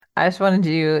I just wanted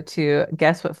you to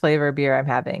guess what flavor beer I'm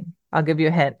having. I'll give you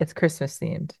a hint. It's Christmas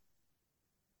themed.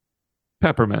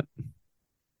 Peppermint.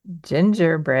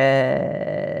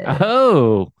 Gingerbread.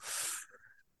 Oh,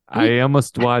 Eek. I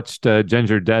almost watched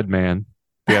Ginger Dead Man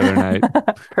the other night.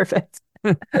 Perfect.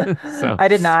 So I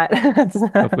did not.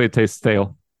 hopefully it tastes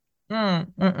stale.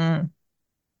 Mm-mm.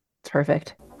 It's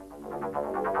perfect.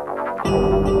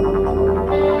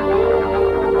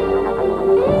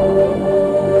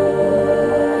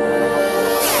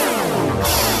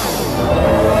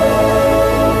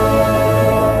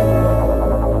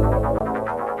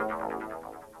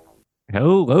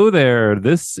 Hello there.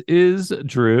 This is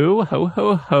Drew. Ho,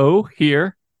 ho, ho,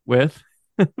 here with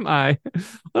my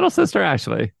little sister,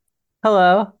 Ashley.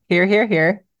 Hello. Here, here,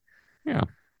 here. Yeah,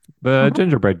 the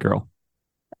gingerbread girl.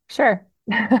 Sure.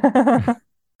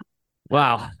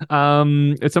 Wow.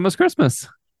 It's almost Christmas.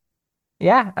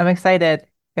 Yeah, I'm excited.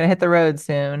 Gonna hit the road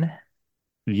soon.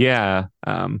 Yeah.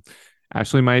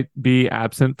 Ashley might be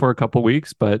absent for a couple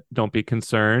weeks, but don't be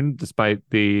concerned, despite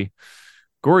the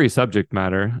gory subject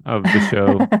matter of the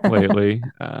show lately.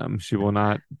 She will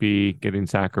not be getting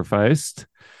sacrificed,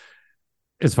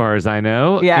 as far as I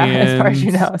know. Yeah, as far as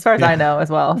you And know, as far as I yeah, know as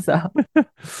well. So yeah,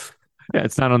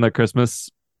 it's not on the Christmas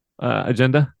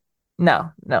agenda. no,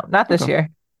 no, not this Okay, year.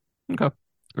 okay.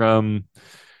 Um,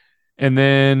 and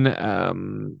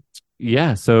then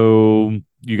yeah. So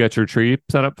you got your tree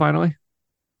set up finally.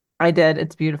 I did.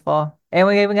 It's beautiful. And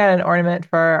we even got an ornament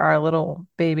for our little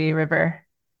baby River.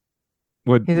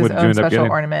 What He's his what did you own end up special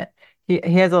getting? ornament. He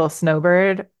has a little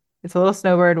snowbird. It's a little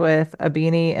snowbird with a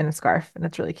beanie and a scarf, and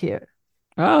it's really cute.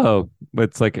 Oh,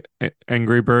 it's like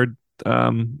Angry Bird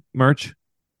merch.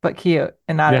 But cute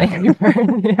and not an Yeah, angry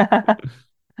bird. Yeah.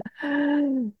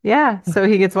 Yeah. So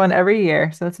he gets one every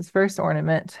year. So it's his first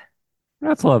ornament.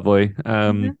 that's lovely.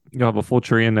 Mhm. You'll have a full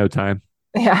tree in no time.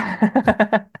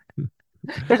 Yeah.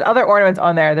 There's other ornaments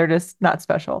on there. They're just not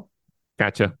special.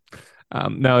 Gotcha.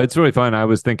 No, it's really fun. I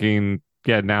was thinking,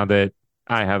 yeah, now that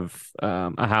I have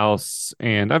a house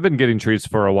and I've been getting trees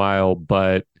for a while,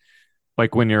 but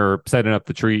like when you're setting up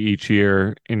the tree each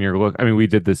year and you're I mean, we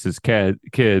did this as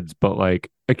kids, but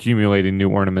like accumulating new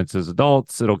ornaments as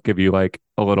adults, it'll give you like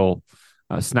a little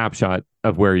snapshot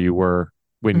of where you were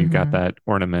when you got Hmm. that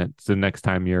ornament. So next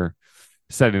time you're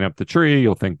setting up the tree,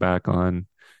 you'll think back on,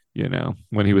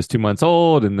 when he was 2 months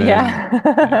old, and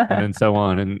Yeah. then so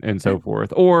on and so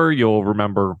forth. Or you'll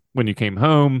remember when you came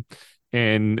home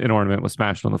and an ornament was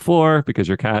smashed on the floor because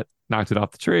your cat knocked it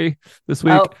off the tree this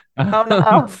week. Oh, oh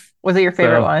no. Was it your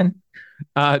favorite So one?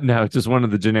 no, it's just one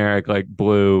of the generic like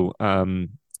blue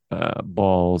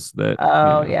balls that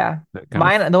Oh, yeah. that kind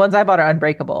of. Mine, the ones I bought are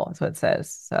unbreakable. That's what it says.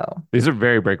 So, These are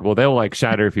very breakable. They'll like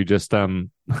shatter if you just oh,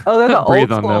 they're the breathe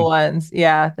old on school them. ones.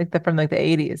 Yeah, like the from like the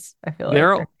 80s, I feel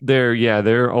like. They're yeah,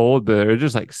 they're old, but they're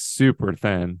just like super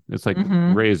thin. It's like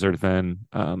Hmm. razor thin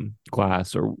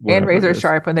glass or And whatever it razor is.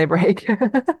 sharp when they break.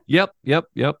 Yep, yep,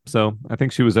 yep. So I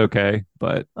think she was okay,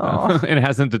 but Oh, it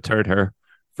hasn't deterred her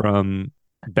from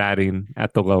batting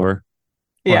at the lower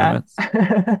yeah. ornaments.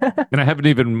 And I haven't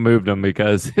even moved them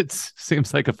because it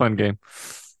seems like a fun game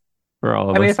for all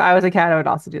I of mean, if us. I was a cat, I would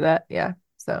also do that. Yeah.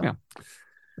 Yeah. So,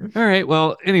 All right.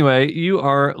 Well, anyway, you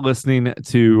are listening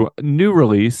to New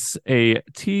Release, a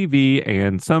TV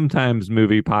and sometimes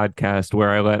movie podcast where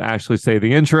I let Ashley say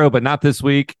the intro, but not this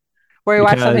week where we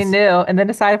watch something because new and then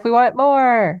decide if we want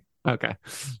more. okay,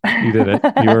 you did it.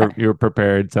 You were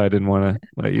prepared, so I didn't want to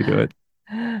let you do it.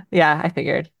 Yeah, I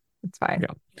figured it's fine.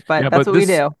 Yeah. But Yeah, that's but what we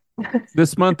this do.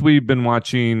 this month we've been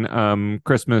watching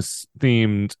Christmas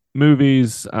themed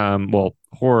movies, well,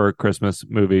 horror Christmas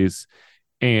movies,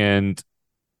 and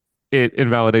it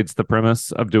invalidates the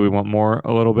premise of do we want more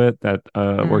a little bit. That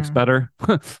works Mm. better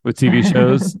with TV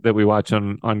shows that we watch on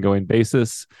an ongoing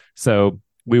basis. So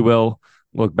we will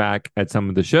look back at some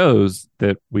of the shows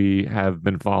that we have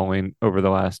been following over the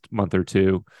last month or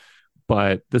two.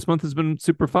 But this month has been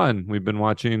super fun. We've been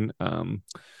watching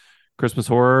Christmas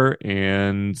horror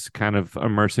and kind of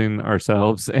immersing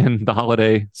ourselves in the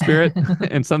holiday spirit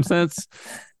in some sense.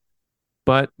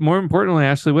 But more importantly,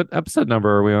 Ashley, what episode number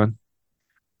are we on?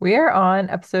 We are on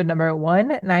episode number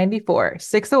 194,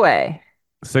 six away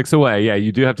Six away. Yeah,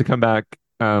 you do have to come back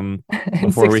in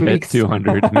before six we hit weeks.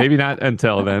 200. Maybe not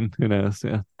until then. Who knows?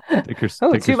 Yeah. Oh, Take your 2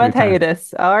 month sweet time.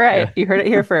 hiatus. All Yeah. right. You heard it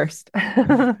here first.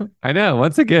 I know.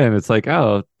 Once again, it's like,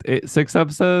 oh, 6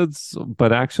 episodes,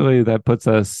 but actually that puts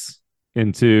us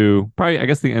into probably, I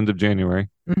guess, the end of January.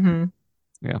 Hmm.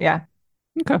 Yeah. Yeah.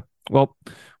 Okay. Well,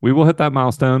 we will hit that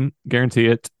milestone, guarantee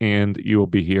it, and you will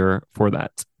be here for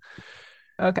that.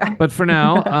 Okay. But for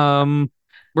now,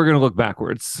 we're going to look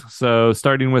backwards. So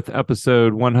starting with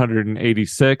episode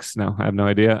 186. No, I have no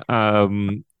idea.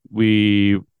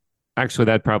 We actually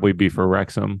that'd probably be for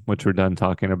Wrexham, which we're done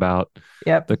talking about.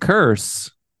 Yep. The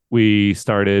Curse we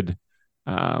started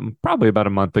probably about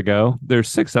a month ago. There's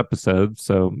 6 episodes,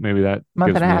 so maybe that Month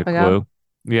gives and a me a half ago.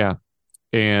 clue. Yeah,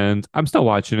 and I'm still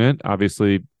watching it.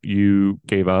 Obviously, you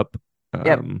gave up,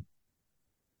 Yep.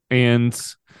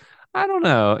 and I don't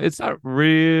know. It's not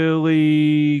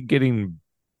really getting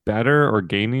better or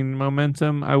gaining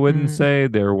momentum. I wouldn't Mm. say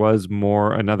there was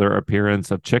more another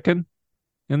appearance of chicken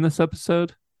in this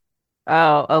episode.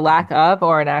 Oh, a lack of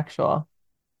or an actual?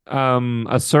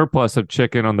 A surplus of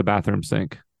chicken on the bathroom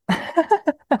sink.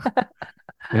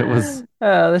 It was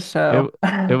Oh, the it show.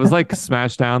 it was like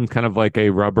smashed down, kind of like a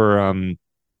rubber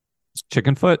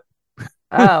chicken foot.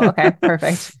 Oh, okay, It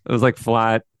perfect. was like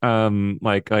flat,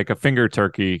 like a finger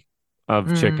turkey of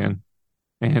Mm, chicken.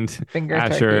 And finger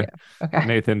turkey. Asher, Okay.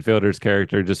 Nathan Fielder's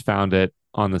character, just found it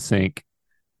on the sink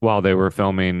while they were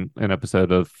filming an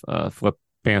episode of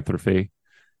Philanthropy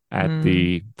at Mm,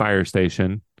 the fire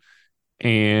station.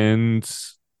 And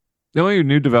the only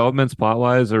new developments plot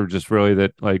wise are just really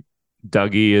that like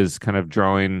Dougie is kind of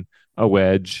drawing a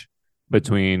wedge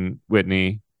between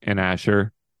Whitney and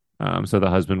Asher. So the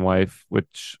husband wife,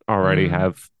 which already mm.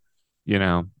 have,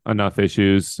 enough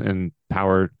issues and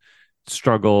power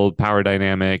struggle, power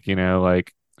dynamic,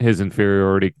 like his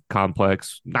inferiority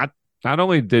complex. Not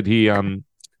only did he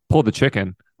pull the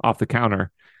chicken off the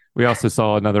counter, we also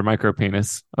saw another micro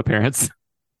penis appearance.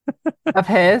 Of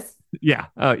his? Yeah.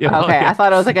 Yeah. Well, Okay, yeah. I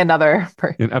thought it was like another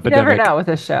An You never epidemic know with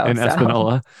this show, in so.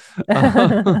 Espanola.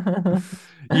 Uh,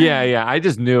 yeah. Yeah. I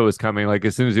just knew it was coming. Like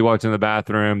as soon as he walked in the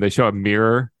bathroom, they show a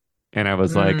mirror. And I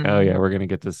was like, oh, yeah, Mm. we're going to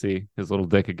get to see his little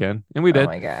dick again. And we Oh did.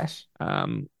 my gosh.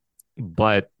 Um,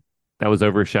 but that was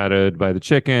overshadowed by the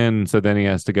chicken. So then he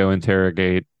has to go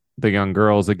interrogate the young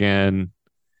girls again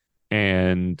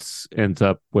and ends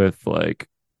up with like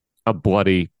a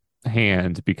bloody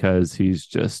hand because he's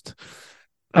just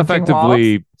Punching walls?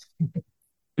 effectively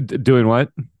doing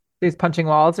what? He's punching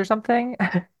walls or something?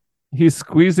 He's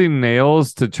squeezing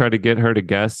nails to try to get her to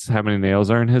guess how many nails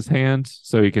are in his hand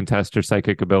so he can test her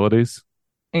psychic abilities.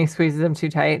 And he squeezes them too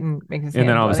tight and makes his And then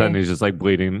hand all of a sudden bloody. he's just like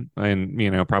bleeding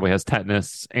and, probably has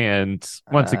tetanus. And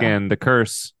once Uh, again, the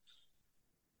curse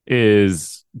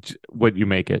is what you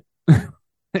make it.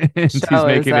 And he's show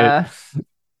is making it,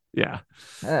 yeah,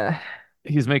 uh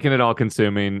he's making it all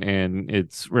consuming and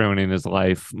it's ruining his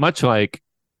life, much like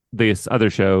this other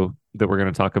show that we're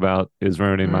going to talk about is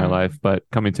ruining my life, mm. but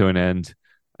coming to an end.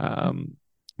 Um,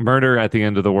 Murder at the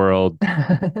End of the World.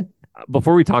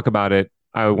 Before we talk about it,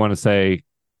 I want to say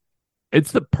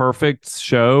it's the perfect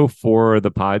show for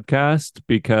the podcast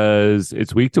because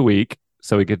it's week to week.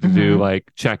 So we get to do Hmm.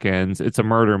 like check ins. It's a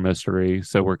murder mystery.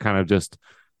 So we're kind of just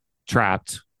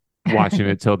trapped watching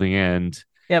it till the end.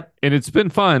 Yep. And it's been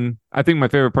fun. I think my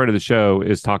favorite part of the show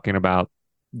is talking about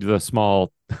the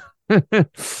small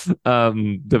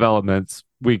developments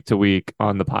week to week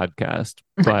on the podcast.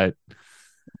 But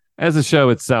as a show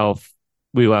itself,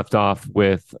 we left off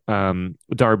with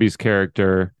Darby's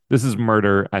character. This is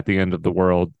Murder at the End of the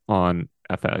World on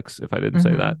FX, if I didn't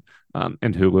say that, Hmm.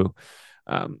 and Hulu.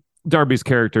 Darby's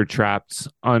character trapped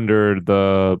under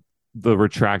the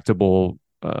retractable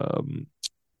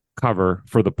cover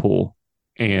for the pool,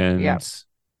 Yep. and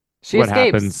She what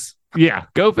escapes. happens? Yeah,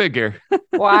 go figure.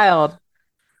 Wild.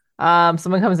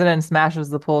 Someone comes in and smashes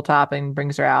the pool top and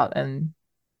brings her out, and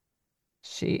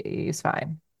she's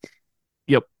fine.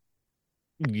 Yep,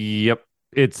 yep.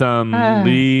 It's I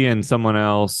Lee and someone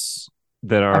else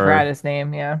that forgot are his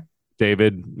name. Yeah.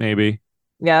 David, maybe.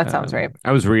 Yeah, that sounds right.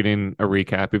 I was reading a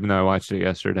recap, even though I watched it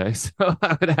yesterday, so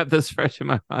I would have this fresh in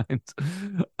my mind.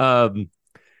 Um,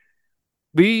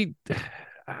 we,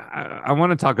 I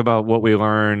want to talk about what we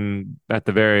learned at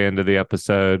the very end of the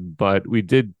episode, but we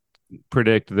did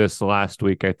predict this last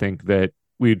week. I think that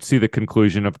we'd see the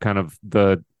conclusion of kind of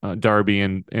the Darby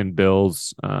and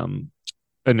Bill's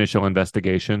initial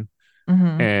investigation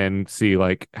Hmm. and see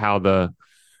like how the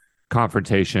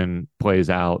confrontation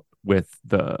plays out with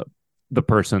the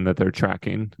person that they're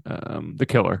tracking, the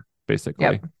killer, basically.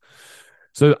 Yep.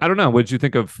 So I don't know. What did you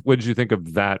think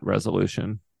of that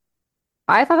resolution?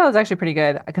 I thought that was actually pretty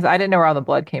good because I didn't know where all the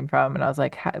blood came from, and I was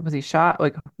like, was he shot?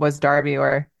 Like, was Darby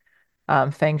or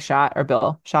Fang shot or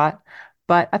Bill shot?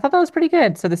 But I thought that was pretty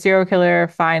good. So the serial killer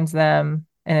finds them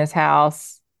in his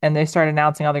house, and they start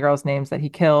announcing all the girls' names that he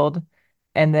killed,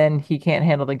 and then he can't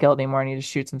handle the guilt anymore, and he just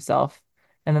shoots himself,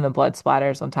 and then the blood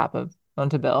splatters on top of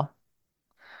onto Bill.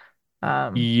 I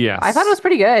thought it Yes. was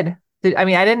pretty good. I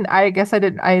mean, I didn't. I guess I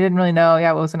didn't. I didn't really know.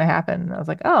 Yeah, what was going to happen. I was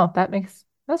like, oh,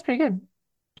 That's pretty good.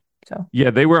 So Yeah,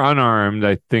 they were unarmed.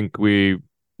 I think we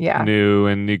yeah, knew,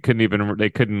 and they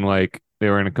couldn't like they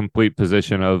were in a complete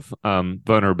position of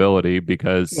vulnerability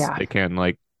because yeah. they can't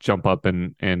like jump up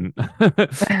and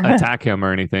attack him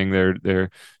or anything. They're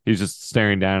he's just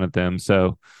staring down at them.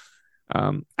 So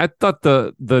I thought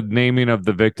the naming of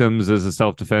the victims as a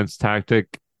self defense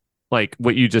tactic, like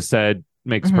what you just said,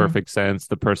 makes Hmm. perfect sense.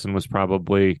 The person was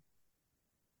probably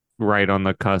right on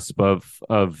the cusp of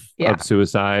Yeah,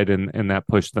 suicide, and that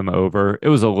pushed them over. It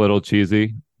was a little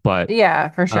cheesy, but yeah,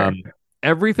 for sure. um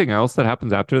everything else that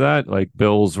happens after that, like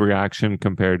Bill's reaction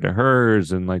compared to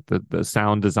hers, and like the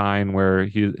sound design where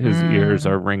his ears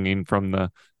are Mm, ringing from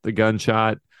the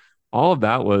gunshot, all of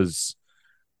that was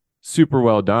super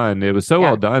well done. It was so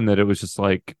well yeah. done that it was just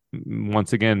like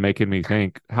once again making me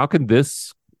think, how can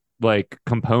this like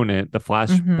component, the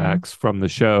Hmm. flashbacks from the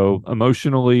show,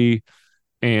 emotionally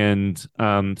and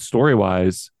story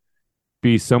wise,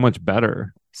 be so much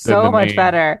better than the So much main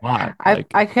better. plot? I Like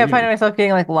I kept finding weird. myself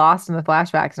getting like lost in the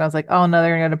flashbacks, and I was like, oh no,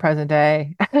 they're gonna go to present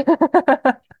day,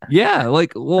 Yeah,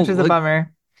 like which well, is a like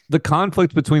bummer. the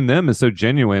conflict between them is so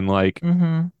genuine. Like,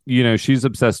 Hmm. she's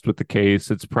obsessed with the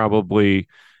case. It's probably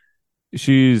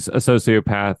she's a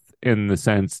sociopath in the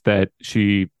sense that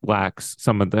she lacks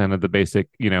some of the basic,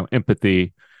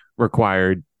 empathy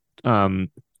required, um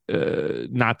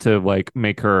not to like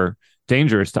make her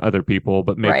dangerous to other people,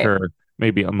 but make Right. her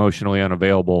maybe emotionally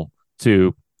unavailable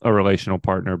to a relational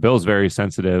partner. Bill's very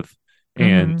sensitive,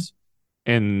 and Hmm.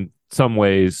 in some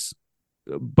ways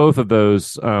both of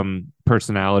those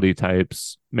personality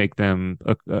types make them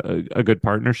a good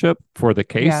partnership for the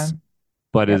Yeah. case,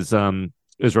 but Yep.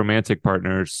 as romantic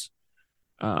partners,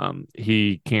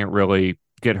 he can't really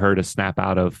get her to snap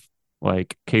out of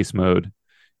like case mode,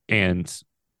 and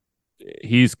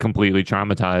he's completely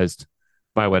traumatized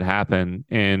by what happened,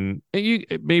 and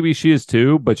maybe she is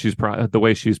too, but the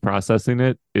way she's processing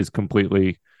it is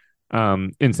completely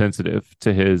insensitive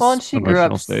to Well, and his she grew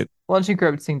up. emotional state. Well, and she grew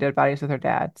up seeing dead bodies with her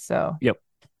dad, so Yep.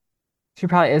 she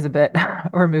probably is a bit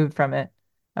removed from it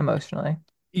emotionally.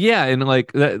 Yeah, and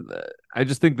like that, I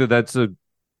just think that that's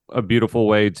a beautiful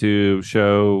way to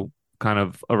show kind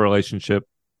of a relationship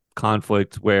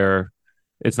conflict where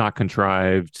it's not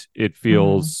contrived. It Hmm.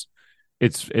 feels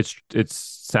it's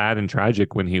sad and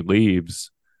tragic when he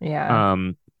leaves. Yeah.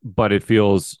 But it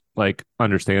feels like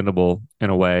understandable in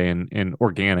a way, and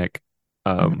organic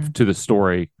Hmm. to the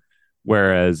story.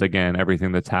 Whereas again,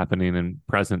 everything that's happening in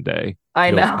present day I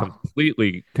feels know.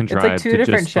 completely It's like contrived two to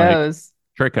different just like shows.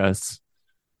 trick us,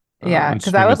 Yeah, and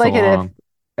because I string would us like it along.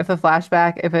 if the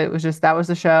flashback, if it was just that was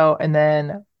the show, and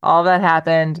then all of that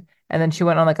happened, and then she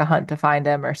went on like a hunt to find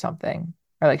him or something,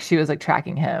 or like she was like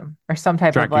tracking him or some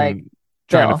type of like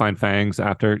Trying to Bill. find fangs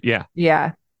after. Yeah.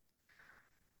 Yeah,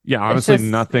 Yeah, it's honestly just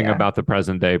nothing yeah, about the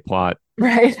present day plot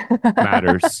right.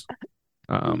 matters,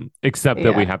 except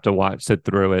that we Yeah. have to sit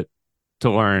through it to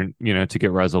learn, to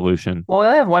get resolution Well, we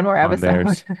only have one more on episode.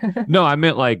 theirs. No, I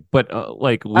meant like, but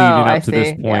like Oh, leading I up to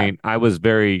this see. Yeah. point, I was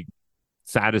very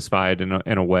satisfied in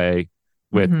a way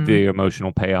with Hmm. the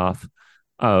emotional payoff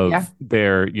Yeah. of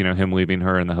him leaving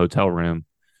her in the hotel room,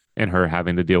 and her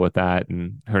having to deal with that,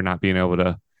 and her not being able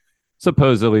to,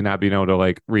 supposedly not being able to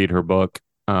like read her book.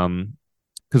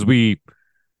 Because we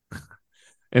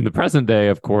in the present day,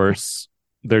 of course,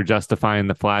 they're justifying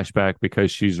the flashback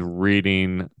because she's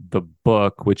reading the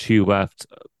book, which he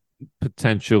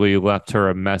potentially left her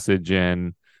a message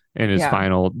in his Yeah.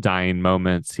 final dying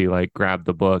moments. He like grabbed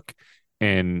the book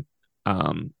and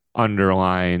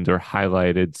underlined or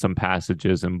highlighted some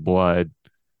passages in blood.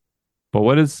 But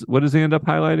what does he end up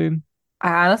highlighting?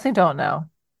 I honestly don't know.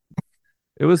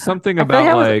 It was something I feel like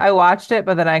about like, I watched it,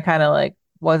 but then I kind of like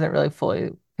wasn't really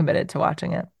fully committed to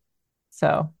watching it.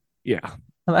 So yeah,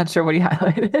 I'm not sure what he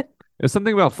highlighted. it's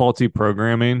something about faulty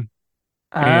programming.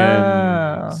 And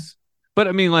Oh, but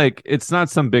I mean, like, it's not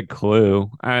some big clue.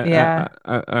 yeah.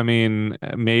 I mean,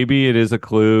 maybe it is a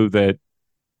clue that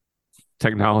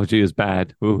technology is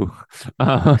bad. Ooh.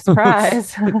 Uh,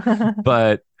 Surprise.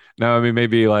 but no, I mean,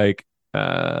 maybe like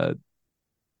uh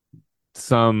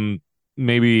some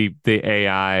maybe the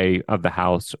AI of the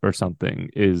house or something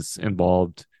is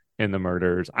involved in the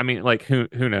murders. I mean, like, who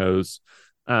knows?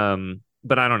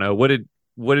 But I don't know. What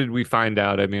did we find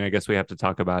out? I mean, I guess we have to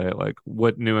talk about it. Like,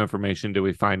 what new information do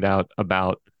we find out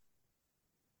about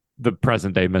the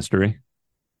present day mystery?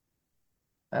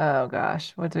 Oh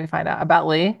gosh, what did we find out about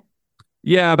Lee?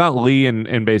 Yeah, about Lee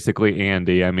and basically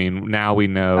Andy. I mean, now we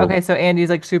know. Okay, so Andy's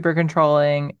like super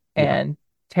controlling Yeah, and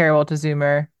terrible to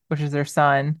Zoomer, which is their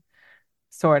son,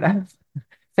 sort of.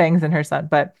 Fang's and her son,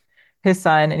 but his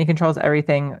son, and he controls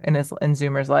everything in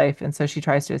Zoomer's life, and so she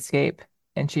tries to escape.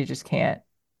 and she just can't.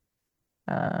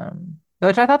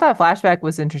 Which I thought that flashback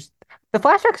was interesting. The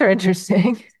flashbacks are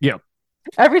interesting. Yeah.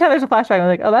 Every time there's a flashback, I'm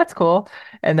like, oh, that's cool.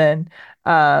 And then,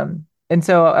 and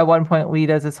so at one point, Lee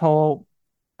does this whole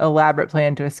elaborate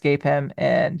plan to escape him,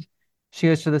 and she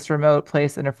goes to this remote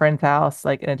place in a friend's house,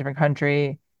 like in a different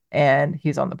country, and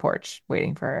he's on the porch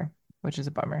waiting for her, which is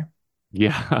a bummer.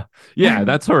 Yeah. Yeah,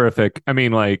 that's horrific. I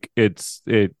mean, like it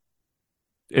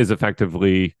is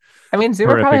effectively I mean, Zoomer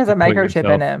probably horrific has to a put microchip in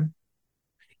yourself. him.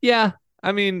 Yeah.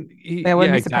 I mean, I yeah,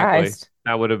 wouldn't be exactly. surprised.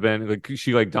 That would have been like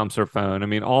she like dumps her phone. I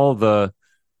mean, all the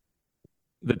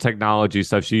technology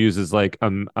stuff she uses like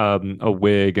a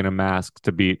wig and a mask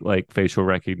to beat like facial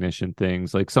recognition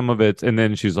things. Like some of it, and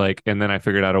then she's like, and then I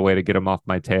figured out a way to get him off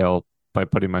my tail by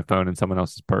putting my phone in someone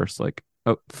else's purse. Like,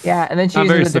 oh, Yeah, and then she not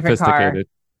uses very a different car. sophisticated.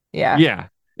 Yeah. Yeah,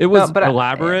 it So, was yeah.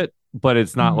 elaborate, but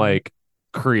it's not Mhm. like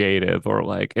creative or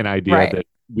like an idea Right. that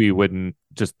we wouldn't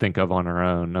just think of on our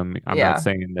own. I'm not Yeah.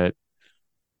 saying that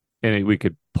we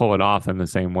could pull it off in the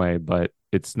same way, but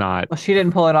it's not. Well, she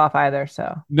didn't pull it off either,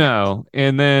 so. No.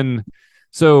 And then,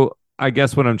 so I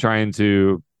guess what I'm trying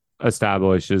to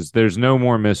establish is there's no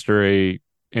more mystery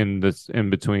in this in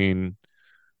between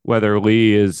whether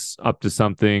Lee is up to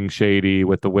something shady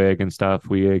with the wig and stuff.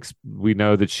 We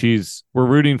know that we're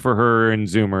rooting for her and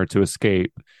Zoomer to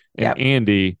escape, and Yep.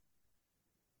 Andy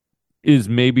is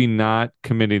maybe not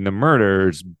committing the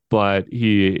murders, but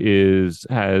he is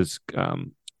has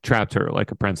trapped her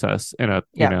like a princess in a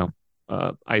Yep.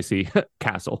 icy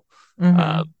castle.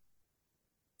 Uh, Hmm.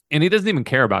 and he doesn't even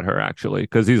care about her actually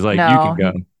because he's like, you can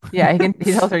No, go. yeah,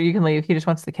 he tells her you can leave. He just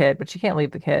wants the kid, but she can't leave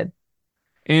the kid,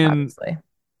 And obviously.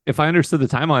 if I understood the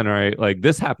timeline right, like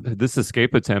this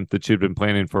escape attempt that she'd been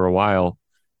planning for a while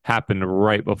happened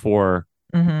right before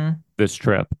Hmm. this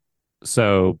trip.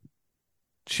 So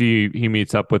he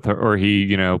meets up with her, or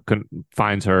he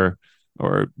finds her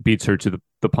or beats her to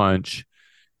the punch,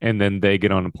 and then they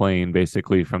get on a plane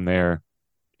basically from there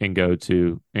and go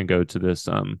to this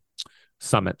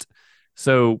summit.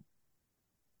 So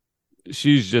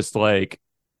she's just like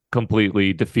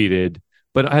completely defeated,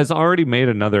 but has already made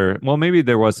another. Well, maybe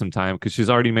there was some time because she's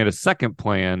already made a second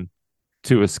plan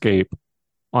to escape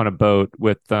on a boat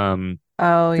with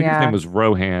Oh I think his name yeah. was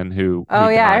Rohan who Oh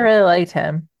yeah, I died. really liked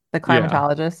him, the Yeah.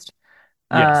 climatologist.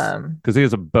 Yes. Um, Because he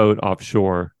has a boat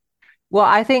offshore. well,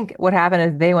 I think what happened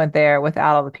is they went there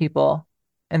without all the people,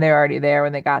 and they were already there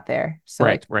when they got there. So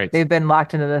Right, like right. they've been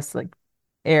locked into this like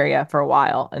area for a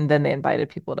while, and then they invited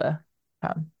people to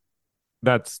come.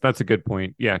 That's a good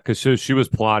point. Yeah, because she was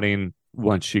plotting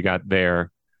once she got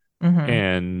there Hmm.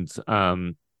 and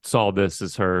saw this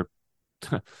as her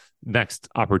next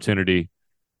opportunity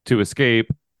to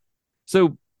escape.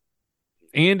 So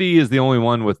Andy is the only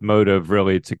one with motive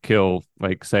really to kill,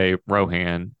 like say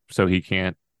Rohan, so he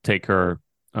can't take her.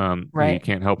 He Right.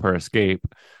 can't help her escape.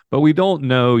 But we don't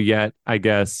know yet, I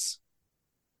guess,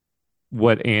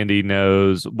 what Andy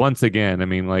knows. Once again, I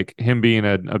mean, like him being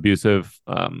an abusive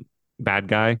bad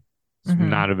guy, it's Hmm.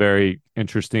 not a very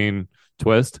interesting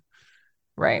twist.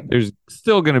 Right. There's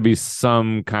still going to be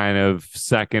some kind of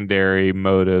secondary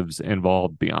motives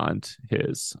involved beyond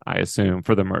his, I assume,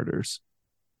 for the murders.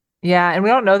 Yeah, and we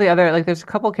don't know the other, like there's a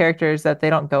couple characters that they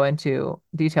don't go into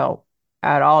detail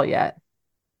at all yet.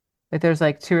 Like there's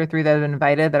like two or three that have been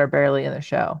invited that are barely in the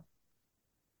show.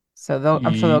 So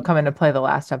I'm sure they'll Ye- come into play the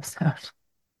last episode.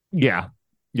 yeah,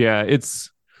 yeah, it's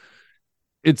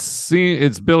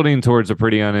building towards a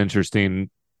pretty uninteresting,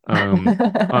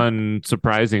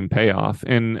 unsurprising payoff,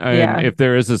 and Yeah. if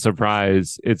there is a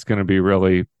surprise, it's going to be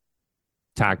really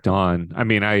tacked on. I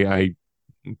mean, I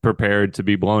prepared to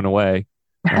be blown away,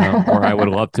 or I would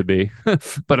love to be,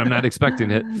 but I'm not expecting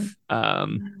it.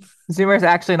 Um, Zoomer's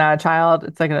actually not a child.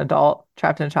 It's like an adult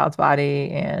trapped in a child's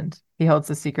body, and he holds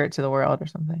the secret to the world or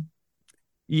something.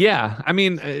 yeah, I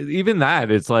mean, even that,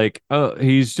 it's like, oh,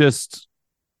 he's just.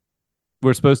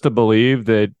 We're supposed to believe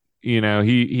that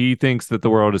he thinks that the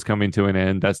world is coming to an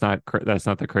end. That's not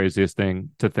the craziest thing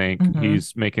to think. Hmm.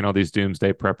 He's making all these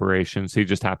doomsday preparations. He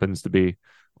just happens to be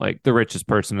like the richest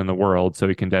person in the world, so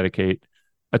he can dedicate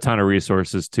a ton of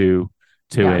resources to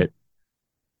Yeah. it.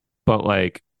 But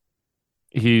like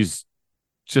he's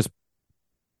just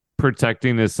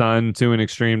protecting his son to an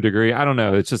extreme degree. I don't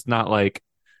know. It's just not like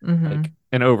Hmm.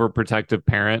 an overprotective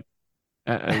parent.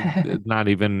 Not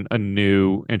even a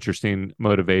new interesting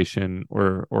motivation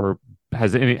or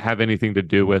have anything to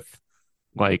do with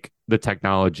like the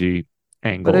technology But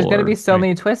there's angle going to be or so any.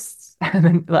 many twists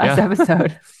in the last Yeah.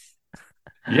 episode.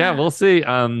 Yeah, we'll see.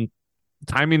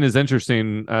 Timing is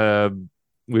interesting.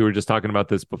 We were just talking about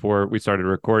this before we started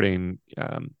recording.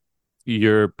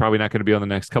 you're probably not going to be on the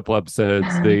next couple episodes.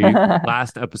 The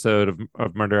last episode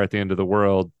of Murder at the End of the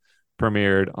World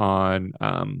premiered on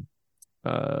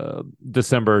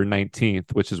December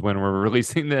 19th, which is when we're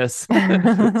releasing this.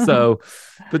 So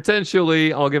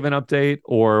potentially I'll give an update,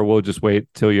 or we'll just wait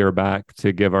till you're back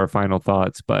to give our final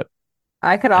thoughts. But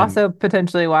I could I'm also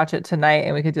potentially watch it tonight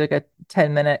and we could do like a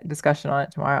 10-minute discussion on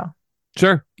it tomorrow.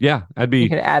 sure, yeah, You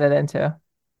could add it into.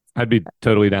 I'd be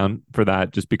totally down for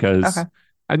that just because Okay.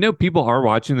 I know people are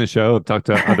watching the show. I've talked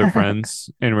to other friends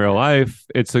in real life.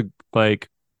 It's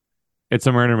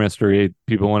a murder mystery.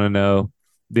 People want to know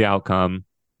the outcome,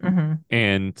 Hmm.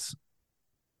 and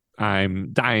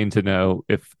I'm dying to know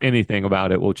if anything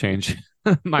about it will change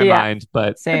my Yeah, mind,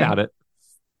 but I doubt same. it.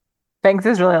 Banks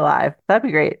is really alive. That'd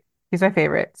be great. He's my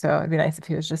favorite. So it'd be nice if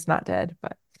he was just not dead.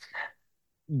 But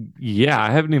Yeah,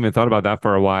 I haven't even thought about that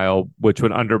for a while, which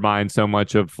would undermine so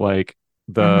much of like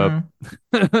the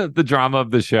hmm. the drama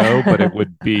of the show, but it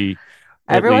would be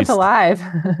at Everyone's least alive.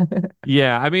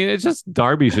 yeah, I mean, it's just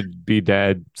Darby should be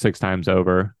dead six times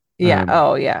over. Yeah.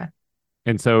 Oh, yeah.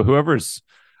 And so whoever's,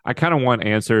 I kind of want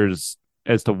answers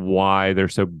as to why they're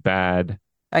so bad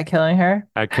Like killing her.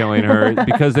 at killing her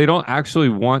because they don't actually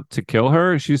want to kill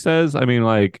her. She says, I mean,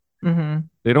 like Hmm.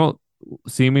 they don't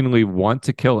seemingly want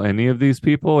to kill any of these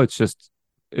people. It's just,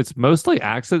 it's mostly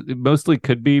accident. It mostly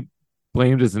could be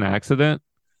blamed as an accident,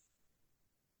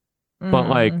 but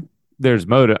like Mm. there's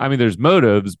motive. I mean, there's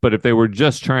motives, but if they were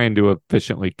just trying to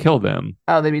efficiently kill them,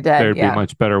 Oh, they'd be dead. there'd be Yeah.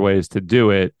 much better ways to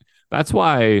do it. That's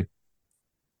why,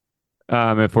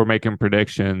 if we're making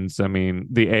predictions, I mean,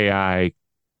 the AI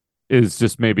is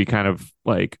just maybe kind of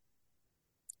like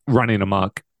running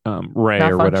amok. Ray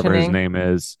or whatever his Malfunctioning. name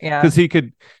is, Yeah. because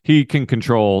he can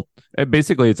control.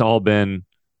 Basically, it's all been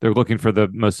they're looking for the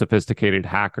most sophisticated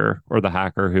hacker or the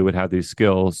hacker who would have these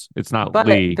skills. It's not But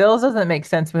Lee. Bill's doesn't make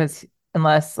sense because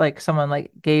unless like someone like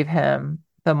gave him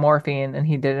the morphine and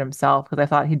he did it himself, because I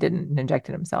thought he didn't inject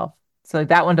it himself. So like,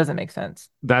 that one doesn't make sense.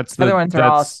 Other ones are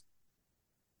all That's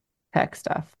tech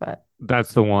stuff, but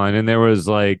that's the one. And there was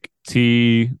like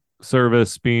tea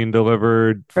service being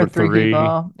delivered for for three three,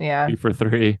 people, yeah. tea for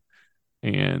three,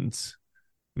 and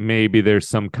maybe there's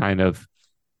some kind of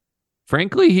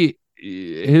frankly he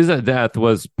his death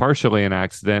was partially an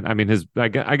accident. I mean his I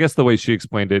guess the way she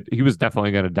explained it, he was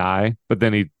definitely going to die, but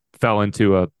then he fell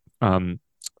into a um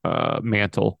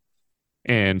mantle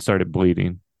and started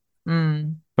bleeding,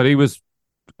 Mm. but he was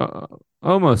uh,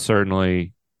 almost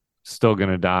certainly still going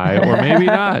to die, or maybe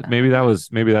not. Maybe that's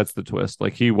the twist,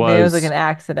 like Maybe it was like an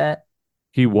accident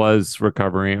he was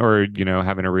recovering, or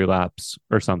having a relapse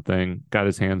or something, got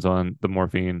his hands on the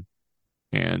morphine,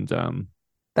 and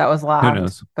that was who locked,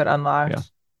 knows. but Yeah,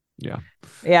 unlocked. yeah.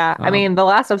 Yeah, I um mean, the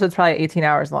last episode's probably 18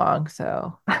 hours long,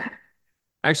 so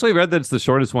I actually read that it's the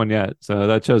shortest one yet, so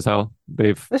that shows how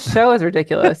they've this show is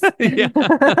ridiculous. yeah,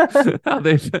 how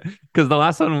they've because the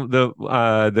last one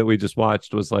that we just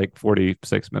watched was like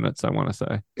 46 minutes, I want to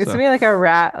say. It's to So me like a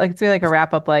rat, like it's to me like a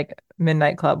wrap up like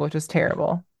Midnight Club, which is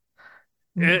terrible.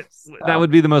 it that So, would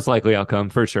be the most likely outcome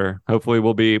for sure. Hopefully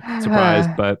we'll be surprised,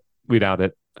 but we doubt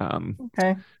it.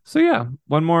 okay, So yeah,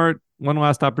 one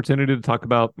last opportunity to talk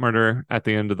about Murder at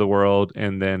the End of the World,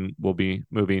 and then we'll be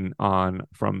moving on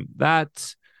from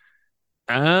that.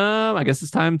 I guess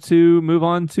it's time to move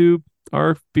on to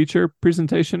our feature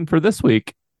presentation for this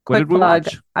week. What quick did we plug.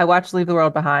 watch? I watched Leave the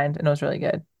World Behind and it was really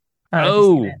good. I don't know if you've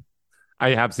seen Oh, it. I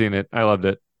have seen it. I loved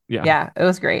it. Yeah, Yeah, it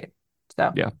was great.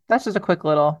 So yeah, that's just a quick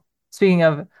little, speaking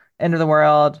of end of the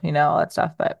world, all that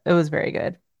stuff, but it was very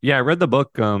good. yeah. I read the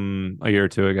book a year or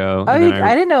two ago, Oh, and then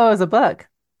I didn't know it was a book.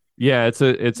 yeah, it's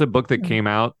a book that Hmm. came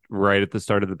out right at the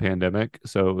start of the pandemic,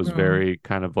 so it was Mm. very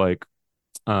kind of like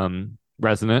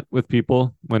resonant with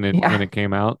people when Yeah. it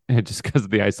came out just because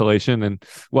of the isolation and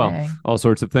well Dang. all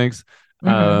sorts of things. Hmm.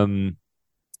 Um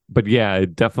but yeah,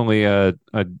 definitely a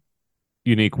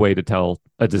unique way to tell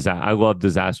a disaster. I love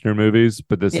disaster movies,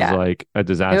 but this is Yeah. like a It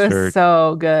was disaster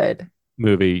so good.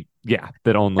 movie, yeah,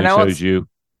 that And only I won't, shows you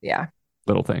yeah.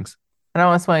 little things. I don't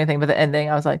want to spoil anything, but the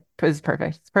ending, I was like, it was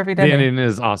perfect. It's a perfect The ending. ending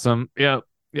is awesome. Yep,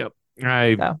 yep.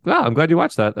 So I'm glad you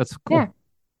watched that. That's yeah. cool.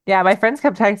 Yeah. My friends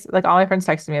kept like all my friends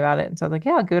texted me about it. And so I was like,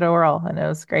 yeah, good overall. And it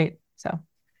was great. So on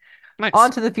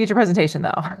Nice. to the future presentation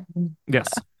though. Yes.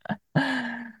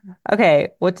 Okay,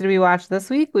 what did we watch this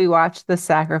week? We watched The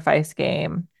Sacrifice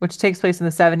Game, which takes place in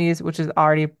the 70s, which is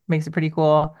already makes it pretty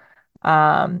cool.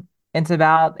 It's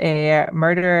about a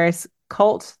murderous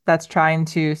cult that's trying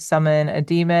to summon a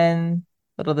demon.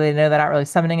 Little do they know they're not really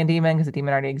summoning a demon because the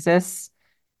demon already exists,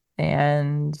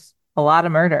 and a lot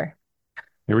of murder.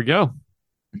 Here we go.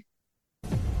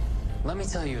 Let me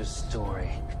tell you a story.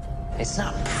 It's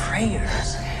not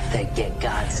prayers, They get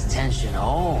God's attention.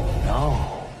 Oh,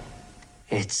 no.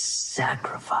 It's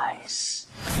sacrifice.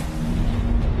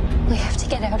 We have to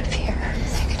get out of here.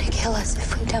 They're gonna kill us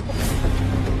if we don't.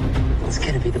 It's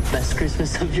gonna be the best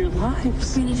Christmas of your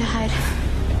lives. We need to hide.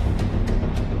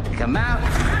 Come out.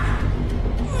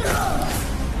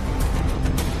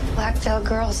 Black veil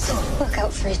girls, look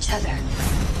out for each other.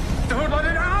 Don't let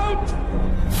it out!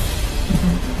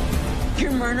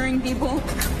 You're murdering people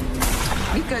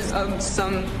because of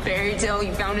some fairy tale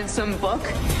you found in some book?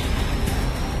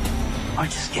 We're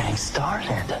just getting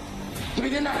started. Give me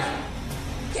the knife.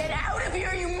 Get out of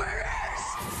here, you murderers!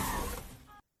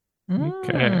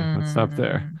 Okay, let's stop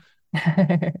there.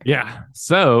 Mm. Yeah.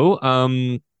 So,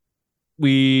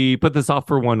 we put this off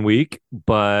for 1 week,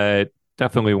 but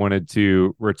definitely wanted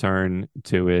to return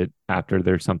to it after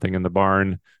there's something in the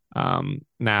barn.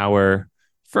 Now we're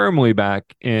firmly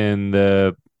back in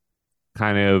the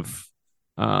kind of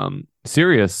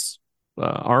serious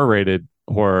R-rated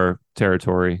horror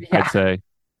territory, Yeah. I'd say.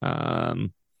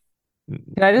 Um,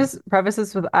 Can I just preface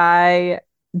this with I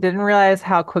didn't realize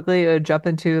how quickly it would jump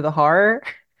into the horror.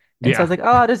 And so I was yeah, like,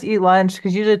 oh, I'll just eat lunch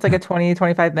because usually it's like a 20,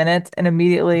 25 minutes and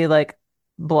immediately like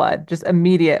blood, just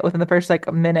immediate within the first like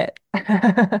a minute. it's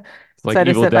So like I just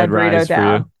Evil set my Dead burrito Rise for you.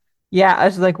 down. Yeah, I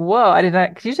was just like, whoa, I did not,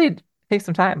 because usually it takes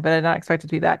some time, but I did not expect it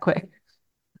to be that quick.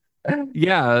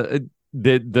 Yeah,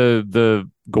 the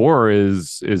gore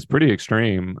is pretty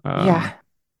extreme. Yeah.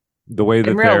 The way And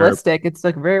that they're realistic. It's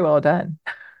like very well done.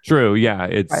 true, yeah,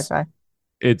 Sci-fi.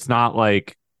 it's not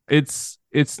like it's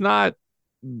not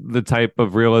the type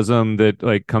of realism that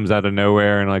like comes out of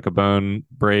nowhere and like a bone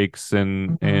breaks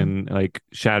Hmm. and like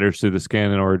shatters through the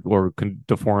skin or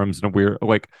deforms in a weird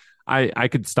like I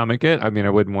could stomach it. I mean, I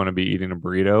wouldn't want to be eating a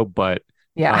burrito, but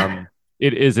Yeah. um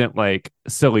it isn't like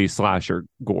silly slasher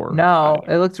gore No,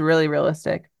 either. it looks really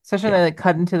realistic. Especially when Yeah. they like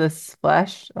cut into this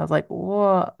flesh. I was like,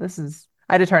 whoa, this is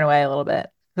I had to turn away a little bit.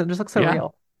 It just looks so Yeah.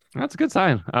 real. That's a good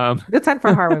sign. Good sign for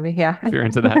a horror movie, yeah. If you're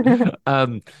into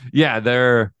that. Yeah,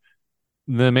 they're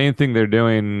the main thing they're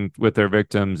doing with their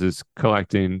victims is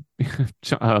collecting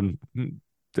um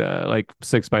like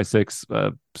 6 by 6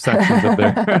 sections of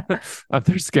their of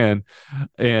their skin.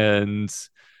 And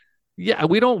yeah,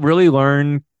 we don't really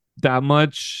learn that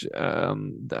much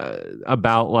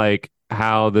about like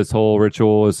how this whole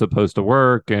ritual is supposed to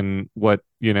work and what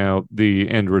the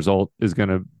end result is going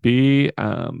to be,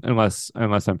 unless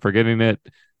I'm forgetting it,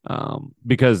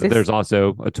 because This there's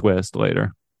also a twist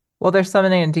later. well, they're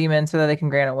summoning a demon so that they can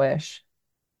grant a wish.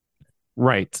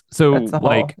 Right. That's So the whole,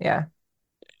 like yeah.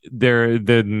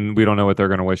 then we don't know what they're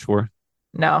going to wish for.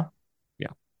 No. Yeah.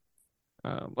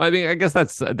 I mean, I guess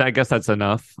that's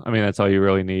enough. I mean, that's all you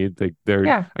really need.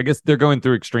 Yeah. I guess they're going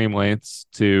through extreme lengths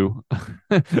to,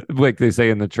 like they say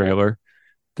in the trailer,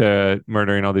 to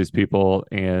murdering all these people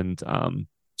and,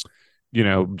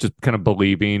 just kind of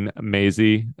believing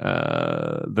Maisie,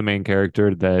 the main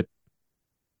character, that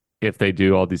if they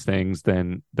do all these things,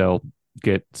 then they'll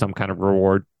get some kind of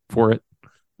reward for it.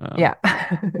 Um, Yeah.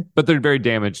 but they're very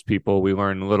damaged people. We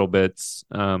learn little bits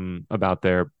about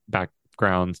their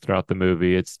backgrounds throughout the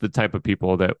movie. It's the type of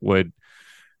people that would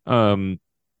um,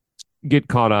 get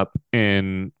caught up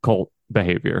in cult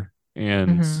behavior.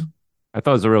 And Hmm. I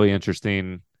thought it was a really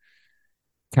interesting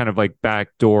kind of like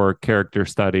backdoor character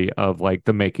study of like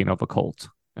the making of a cult.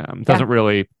 Yeah. Doesn't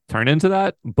really turn into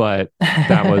that, but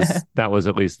that was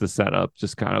at least the setup,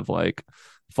 just kind of like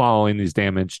following these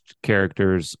damaged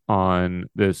characters on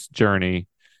this journey,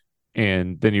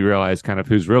 and then you realize kind of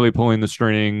who's really pulling the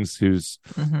strings, who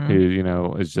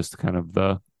Hmm. is just kind of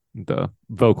the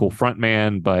vocal front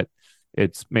man, but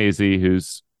it's Maisie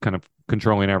who's kind of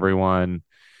controlling everyone.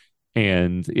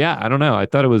 And yeah, I don't know. I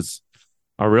thought it was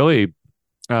a really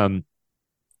um,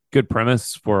 good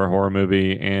premise for a horror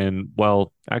movie and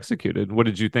well executed. What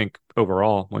did you think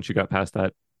overall once you got past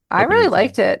that I really opening scene?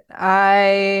 liked it.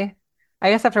 I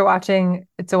guess after watching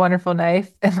It's a Wonderful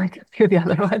Knife and like a few of the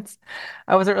other ones,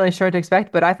 I wasn't really sure what to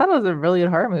expect, but I thought it was a really good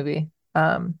horror movie.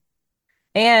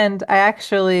 And I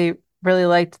actually really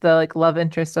liked the like love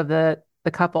interest of the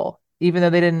couple, even though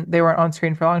they weren't on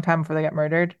screen for a long time before they got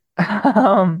murdered.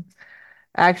 I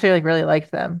actually like really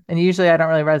liked them. And usually I don't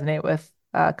really resonate with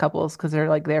couples because they're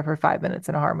like there for 5 minutes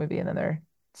in a horror movie and then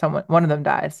one of them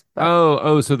dies.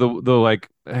 But So the like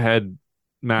head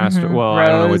master, well, I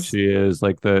don't know what Rose, she is,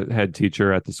 like the head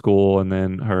teacher at the school, and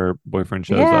then her boyfriend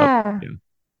shows up. yeah. Yeah.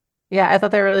 Yeah, I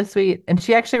thought they were really sweet. And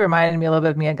she actually reminded me a little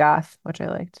bit of Mia Goth, which I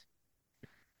liked.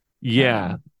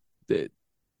 Yeah. Um, Th-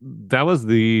 That was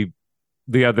the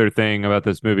the other thing about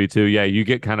this movie too, yeah, you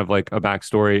get kind of like a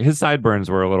backstory. His sideburns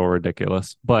were a little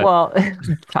ridiculous, but Well,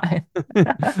 it's fine.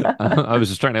 I was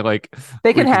just trying to like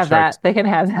They can have reconstruct that. They can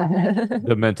have that.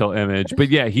 the mental image. But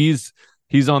yeah, he's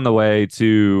on the way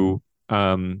to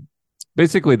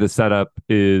basically the setup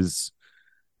is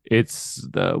it's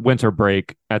the winter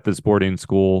break at this boarding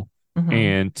school, Hmm.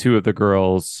 and two of the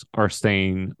girls are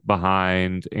staying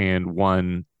behind and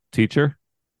one teacher.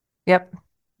 Yep.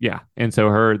 Yeah. And so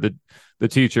the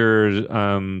teacher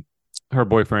her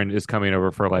boyfriend is coming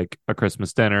over for like a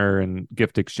Christmas dinner and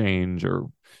gift exchange, or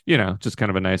just kind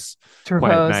of a nice To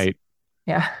quiet propose. night.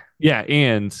 Yeah. Yeah,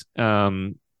 and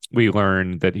we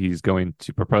learn that he's going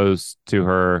to propose to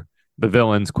her. The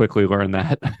villains quickly learn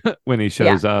that when he Yeah.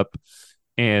 shows up,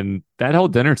 and that whole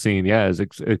dinner scene, yeah, is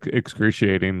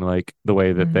excruciating. Like the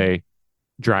way that Hmm. they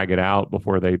drag it out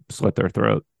before they slit their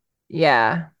throat.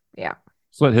 Yeah. Yeah.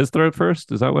 Slit his throat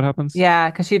first. Is that what happens? Yeah.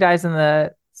 Because she dies in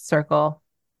the circle,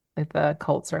 like the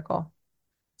cult circle.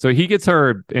 So he gets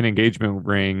her an engagement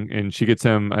ring, and she gets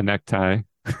him a necktie.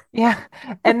 Yeah.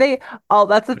 And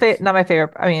that's not my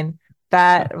favorite. I mean,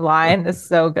 that line is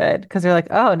so good because they're like,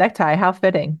 oh, necktie, how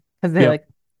fitting. Because they Yep. like,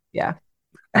 yeah.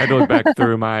 I had to look back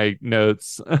through my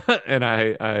notes and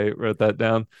I wrote that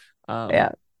down. Um,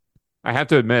 Yeah. I have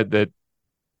to admit that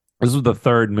this was the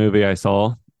third movie I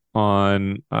saw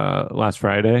on last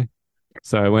Friday.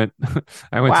 So I went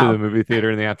I went to the Wow. movie theater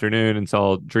in the afternoon and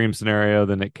saw Dream Scenario,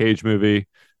 the Nick Cage movie.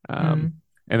 Mm.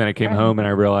 And then I came Right. home and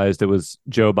I realized it was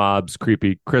Joe Bob's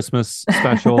creepy Christmas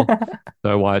special.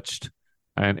 So I watched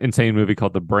an insane movie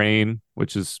called The Brain,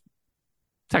 which is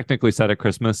technically set at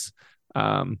Christmas.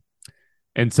 Um,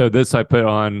 and so this I put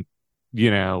on,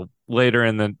 later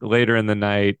in the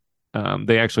night.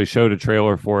 They actually showed a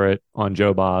trailer for it on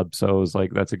Joe Bob, so it was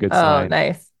like that's a good Oh, sign.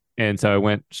 nice. And so I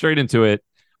went straight into it.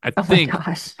 I Oh my think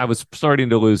gosh. I was starting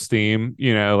to lose steam,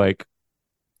 like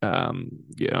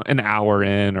an hour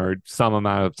in or some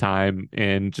amount of time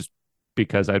in, just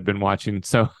because I'd been watching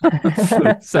so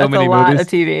That's a many lot of movies.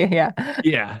 TV. Yeah.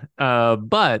 Yeah.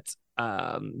 But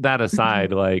that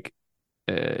aside, like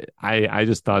I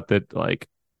just thought that, like,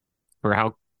 for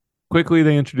how quickly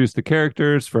they introduced the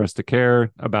characters, for us to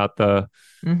care about like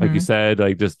you Hmm. said,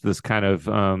 like just this kind of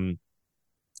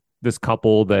this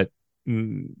couple that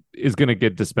is going to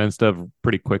get dispensed of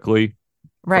pretty quickly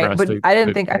for Right. us But I didn't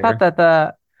to think I thought care.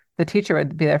 that the teacher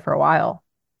would be there for a while.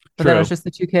 But then it was True. just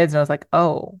the two kids, and I was like,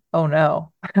 oh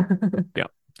no. Yeah.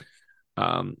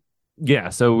 Um, yeah.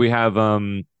 So we have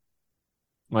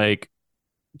like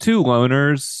two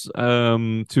loner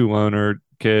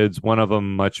kids. One of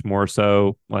them much more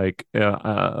so like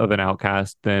of an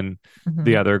outcast than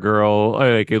the Hmm. other girl.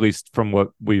 Like, at least from what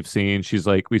we've seen, she's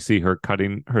like, we see her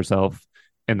cutting herself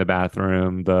in the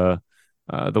bathroom. The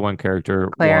one character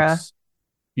Clara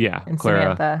yeah, and Clara,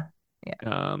 Samantha. Yeah.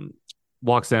 um,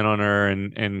 walks in on her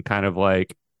and kind of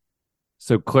like,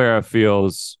 so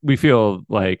we feel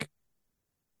like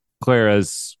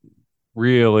Clara's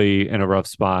really in a rough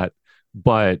spot,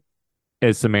 but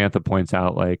as Samantha points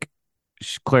out, like,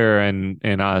 Clara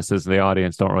and us as the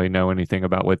audience don't really know anything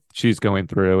about what she's going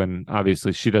through, and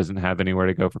obviously she doesn't have anywhere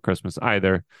to go for Christmas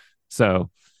either. So,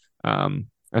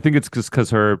 I think it's just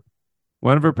because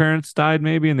one of her parents died,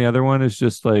 maybe, and the other one is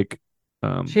just like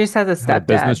um, She just has a had a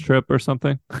business stepdad. trip or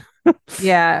something.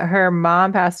 Yeah, her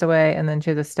mom passed away, and then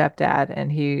she has a stepdad,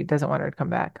 and he doesn't want her to come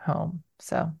back home.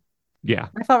 So Yeah.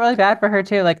 I felt really bad for her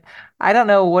too. Like, I don't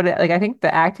know like I think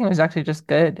the acting was actually just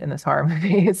good in this horror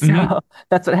movie. Hmm. So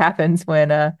that's what happens when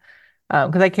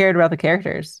because I cared about the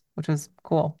characters, which was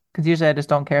cool. Because usually I just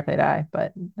don't care if they die,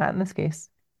 but not in this case.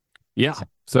 Yeah.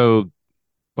 So,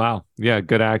 wow. Yeah.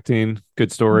 Good acting,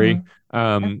 good story,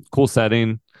 Hmm. cool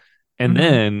setting. And Hmm.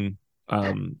 then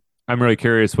I'm really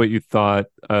curious what you thought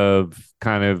of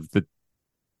kind of the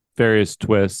various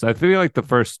twists. I feel like the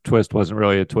first twist wasn't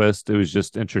really a twist. It was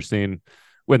just interesting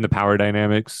when the power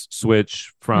dynamics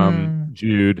switch from Mm.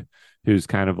 Jude, who's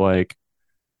kind of like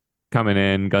coming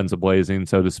in guns a blazing,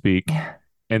 so to speak. Yeah.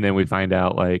 And then we find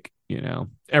out, like,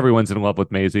 everyone's in love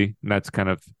with Maisie, and that's kind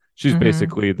of, she's Hmm.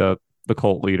 basically the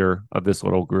cult leader of this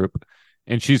little group.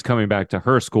 And she's coming back to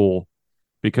her school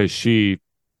because she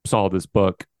saw this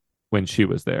book when she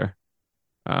was there.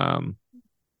 Um,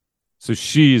 so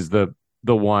she's the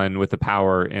one with the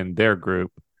power in their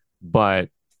group, but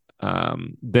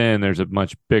then there's a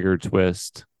much bigger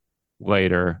twist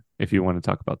later if you want to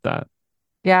talk about that.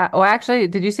 Yeah. Well, actually,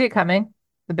 did you see it coming?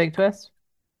 The big twist?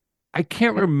 I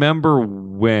can't remember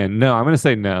when. No, I'm going to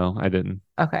say no, I didn't.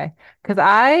 Okay. Because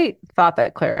I thought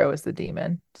that Clara was the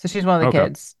demon. So she's one of the Okay.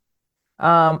 kids.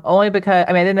 Only because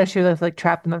I mean I didn't know she was like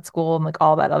trapped in that school and like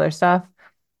all that other stuff.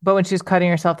 but when she was cutting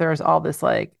herself, there was all this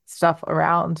like stuff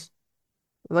around,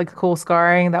 like cool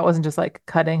scarring that wasn't just like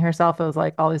cutting herself. It was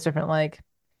like all these different like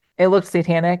it looked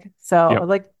satanic. So I Yep. was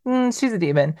like, she's a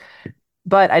demon.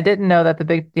 But I didn't know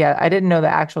the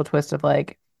actual twist of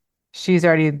like she's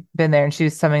already been there and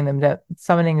she's summoning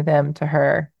them to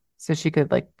her so she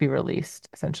could like be released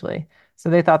essentially. So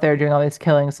they thought they were doing all these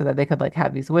killings so that they could like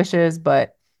have these wishes,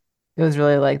 but it was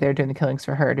really like they were doing the killings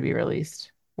for her to be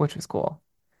released, which was cool.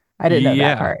 I didn't know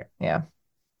that Yeah. part. Yeah.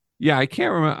 Yeah, I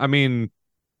can't remember. I mean,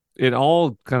 it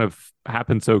all kind of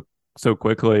happened so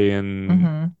quickly, and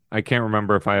Hmm. I can't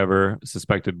remember if I ever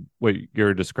suspected what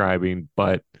you're describing,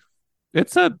 but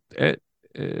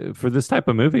for this type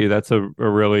of movie, that's a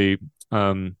really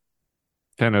um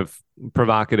kind of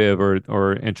provocative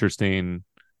or interesting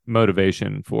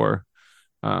motivation for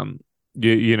um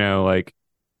like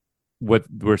what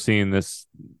we're seeing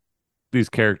these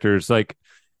characters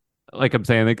like I'm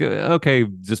saying, like okay,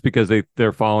 just because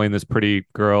they're following this pretty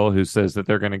girl who says that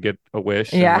they're gonna get a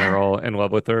wish and they're Yeah. all in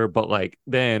love with her, but like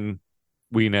then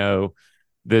we know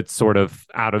that's sort of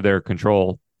out of their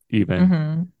control even.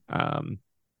 Hmm. Um,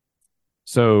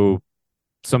 so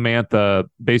Samantha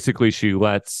basically she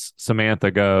lets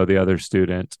Samantha go, the other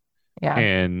student, Yeah.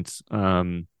 and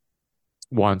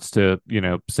wants to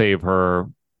save her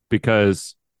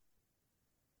because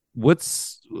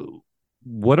what's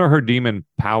what are her demon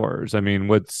powers? I mean,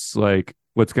 what's going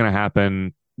to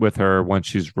happen with her once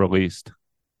she's released?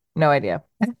 No idea.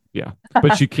 Yeah,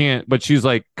 but she can't. But she's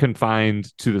like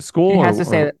confined to the school, She has to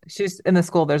say or that she's in the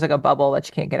school. There's like a bubble that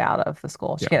she can't get out of the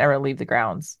school. She yeah, can't ever leave the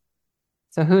grounds.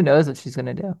 So who knows what she's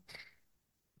gonna do?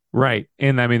 right.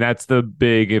 And I mean, that's the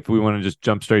big. If we want to just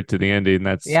jump straight to the ending,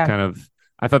 that's Yeah. kind of.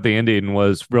 I thought the ending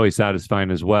was really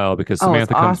satisfying as well because Oh, it's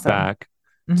Samantha comes awesome. back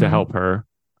to Hmm. help her.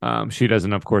 She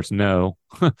doesn't, of course, know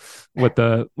what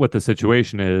the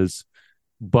situation is,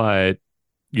 but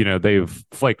they've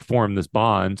like formed this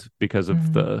bond because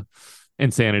of Hmm. the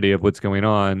insanity of what's going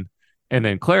on, and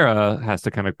then Clara has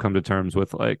to kind of come to terms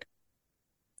with like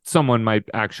someone might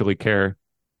actually care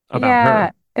about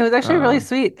Yeah, her. it was actually really um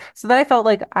sweet. So then I felt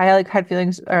like I like had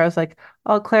feelings, or I was like,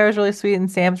 oh, Claire's really sweet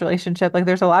and Sam's relationship. Like,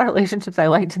 there's a lot of relationships I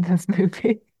liked in this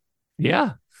movie.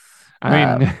 yeah, I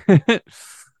mean Um,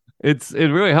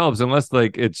 it really helps unless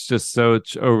like it's just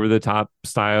such over the top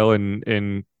style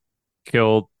and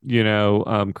kill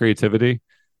creativity.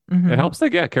 It mhm. helps to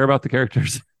care about the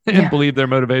characters and Yeah. believe their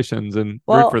motivations and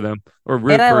root for Well, them or and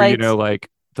root I for liked. like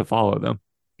to follow them.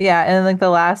 Yeah, and like the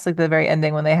last, like the very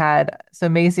ending when they had, so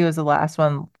Macy was the last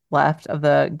one left of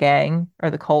the gang or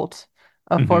the cult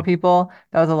of four Hmm. people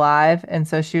that was alive. And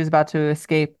so she was about to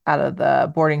escape out of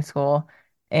the boarding school.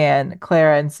 And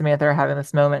Clara and Samantha are having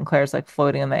this moment, and Claire's like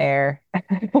floating in the air.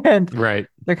 And Right.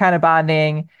 they're kind of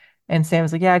bonding. And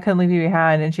Sam's like, yeah, I couldn't leave you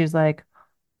behind. And she was like,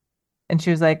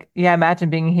 yeah, imagine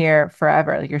being here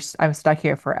forever. Like I'm stuck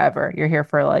here forever. You're here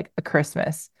for like a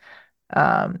Christmas.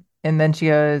 And then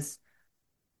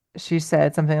she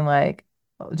said something like,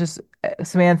 "Oh, just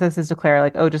Samantha says to Claire,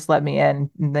 like, oh, just let me in."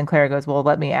 And then Claire goes, well,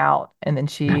 let me out. And then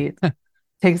she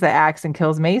takes the axe and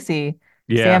kills Macy.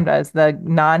 Yeah. Sam does, the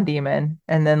non-demon,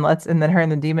 and then her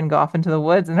and the demon go off into the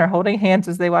woods and they're holding hands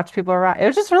as they watch people arrive. It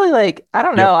was just really like, I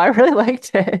don't Yep. know, I really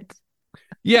liked it.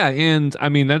 Yeah, and I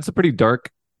mean that's a pretty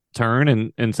dark turn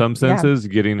in some Yeah. senses,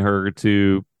 getting her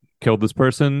to kill this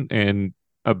person and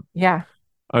a Yeah.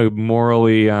 a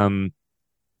morally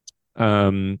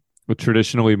a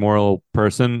traditionally moral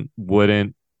person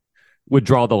would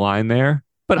draw the line there.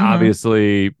 But Hmm.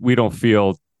 obviously we don't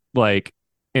feel like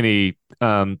any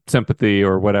sympathy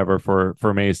or whatever for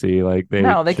Macy. Like they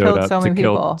No, they showed killed up so to many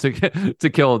kill people. to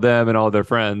kill them and all their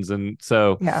friends. And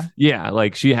so Yeah. yeah,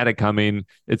 like she had it coming.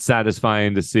 It's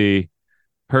satisfying to see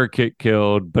her get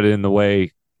killed, but in the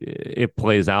way it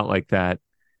plays out like that,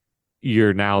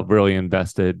 you're now really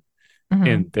invested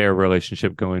in Hmm. their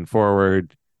relationship going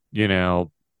forward. You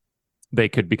know, they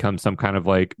could become some kind of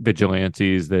like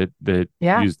vigilantes that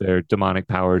Yeah. use their demonic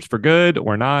powers for good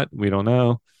or not. We don't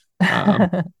know.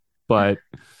 Um, but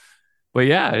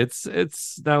yeah, it's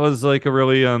that was like a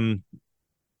really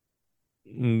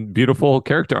beautiful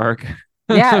character arc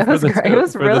Yeah, it for was the great. It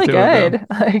was for the really two of them. good.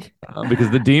 Like, Because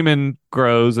the demon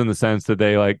grows in the sense that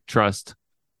they like trust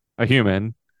a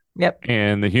human, yep.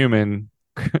 and the human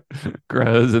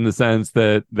grows in the sense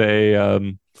that they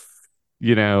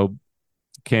you know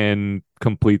can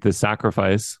complete the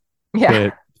sacrifice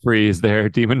that Yeah. frees their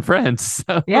demon friends.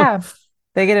 So Yeah.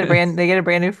 They get a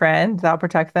brand new friend that'll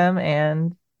protect them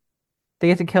and they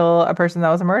get to kill a person that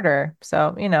was a murderer.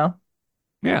 So,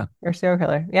 yeah, or a serial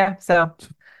killer. Yeah. So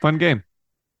fun game.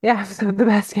 yeah, so the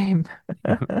best game.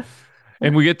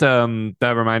 And we get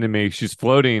that reminded me, she's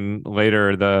floating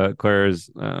later, the Claire's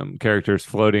character's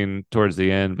floating towards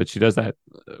the end, but she does that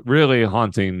really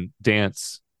haunting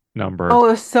dance number Oh,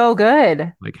 it was so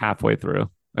good. like halfway through.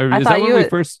 Or I is that thought when you we would,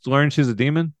 first learned she's a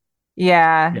demon?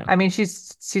 yeah. Yeah. I mean, she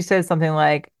says something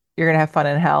like you're gonna have fun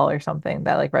in hell or something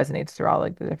that like resonates through all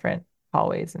like the different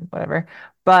hallways and whatever.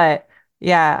 But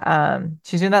yeah,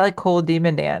 she's doing that like cold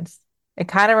demon dance. It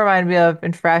kind of reminded me of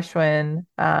in Fresh when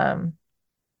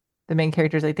the main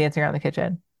character's like dancing around the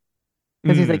kitchen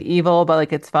because he's like Mm, evil, but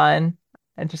like it's fun.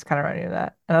 And just kind of reminded me of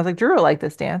that. And I was like, Drew will like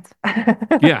this dance.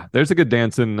 yeah, there's a good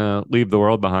dance in Leave the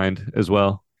World Behind as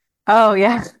well. Oh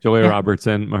yeah. Julia Yeah. Roberts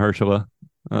and Mahershala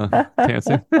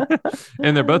dancing.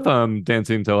 And they're both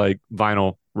dancing to like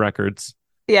vinyl records.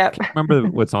 Yep. Can't remember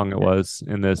what song it was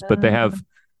in this, but they have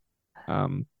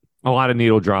um, a lot of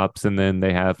needle drops, and then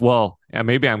they have, well, yeah,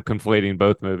 maybe I'm conflating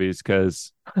both movies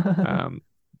because um,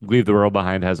 Leave the World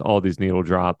Behind has all these needle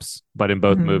drops, but in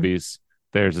both Mhm. movies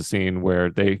there's a scene where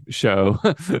they show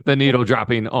the needle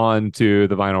dropping onto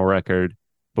the vinyl record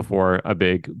before a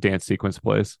big dance sequence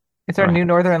plays. It's our Or new happens.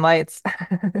 Northern Lights.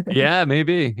 Yeah,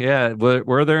 maybe. Yeah.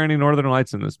 Were there any Northern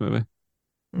Lights in this movie?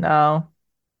 No.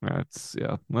 That's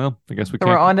yeah. Well, I guess we So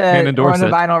we're can't on can't to endorse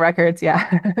it. vinyl records. Yeah.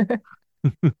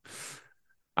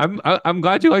 I'm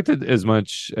glad you liked it as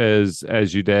much as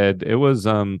you did. It was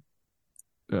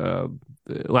uh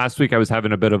last week I was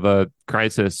having a bit of a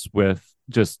crisis with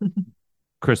just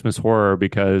Christmas horror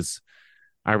because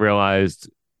I realized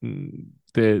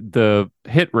the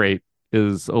hit rate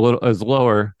is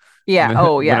lower Yeah.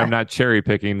 Oh when I'm yeah. not cherry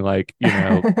picking like,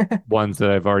 ones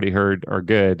that I've already heard are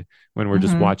good when we're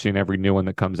just hmm watching every new one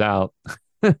that comes out.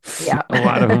 A Yeah.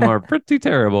 lot of them are pretty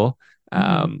terrible.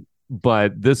 hmm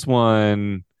But this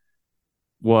one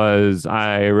was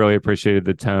I really appreciated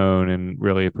the tone and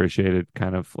really appreciated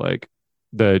kind of like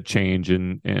the change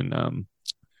in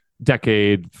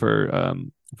decade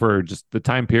for just the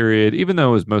time period, even though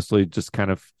it was mostly just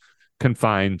kind of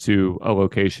confined to a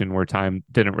location where time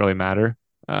didn't really matter.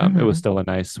 It was hmm still a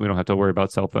nice. We don't have to worry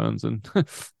about cell phones and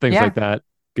things Yeah. like that.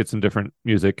 Get some different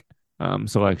music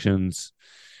selections,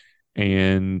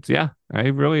 and yeah, I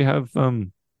really have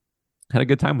had a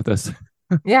good time with this.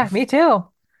 Yeah. Me too.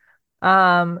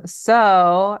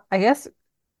 So I guess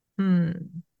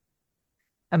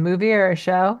a movie or a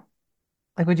show?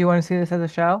 Like, would you want to see this as a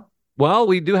show? Well,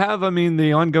 we do have, I mean,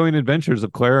 the ongoing adventures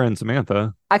of Clara and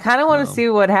Samantha. I kind of want to Um, see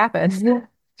what happens.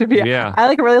 To be, yeah, I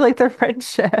like really like their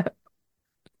friendship.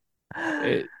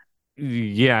 it,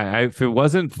 yeah. If it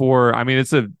wasn't for, I mean,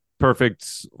 it's a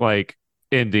perfect like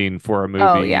ending for a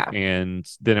Oh movie, yeah. and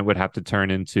then it would have to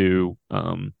turn into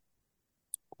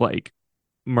like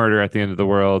murder at the end of the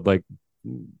world, like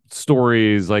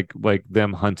stories like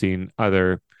them hunting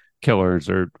other killers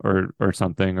or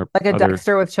something or Like a other.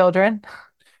 Dexter with children.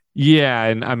 Yeah,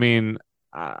 and I mean,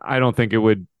 I don't think it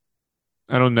would.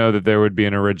 I don't know that there would be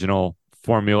an original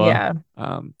formula. Yeah.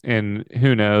 And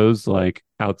who knows, like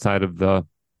outside of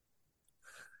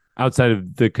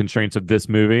the constraints of this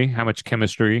movie, how much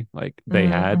chemistry like they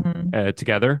had hmm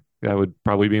together. That would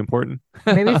probably be important.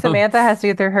 Maybe Samantha has to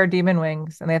get her demon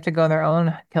wings and they have to go on their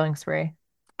own killing spree.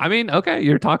 I mean, okay,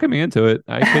 you're talking me into it.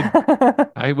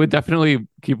 I would definitely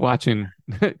keep watching,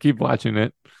 keep watching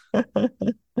it.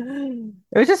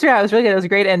 It was just, yeah, it was really good. It was a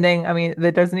great ending. I mean,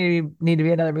 there doesn't need to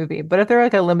be another movie, but if they're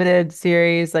like a limited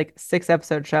series, like 6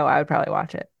 episode show, I would probably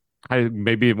watch it. I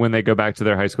maybe when they go back to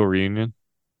their high school reunion.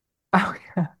 Oh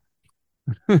yeah.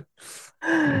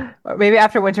 Yeah, Or maybe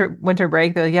after winter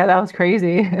break, they're like, yeah, that was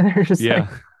crazy. And they're just yeah, like,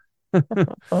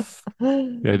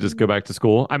 yeah. Just go back to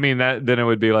school. I mean, that then it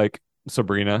would be like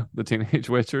Sabrina, the Teenage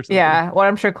Witch, or something. yeah. Well,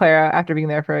 I'm sure Clara, after being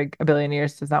there for like a billion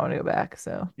years, does not want to go back.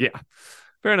 So, Yeah.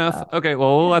 Fair enough. uh, Okay,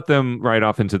 well, we'll yeah. let them ride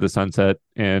off into the sunset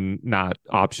and not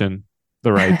option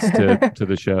the rights to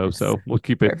the show. So we'll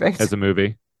keep it as Perfect. a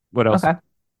movie. What else? Okay.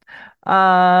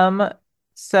 Um,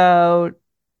 so,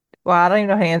 well, I don't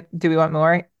even know do we want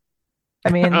more? I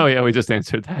Oh mean, yeah, we just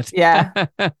answered yeah,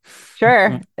 that.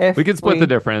 sure. We If can split the we,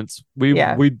 difference.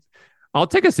 yeah, I'll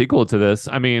take a sequel to this.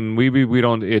 I mean, we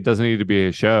don't. It doesn't need to be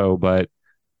a show, but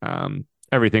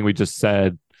everything we just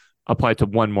said apply to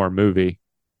one more movie.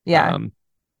 yeah, Um,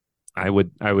 I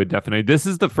would definitely. This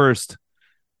is the first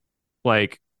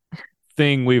like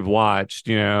thing we've watched.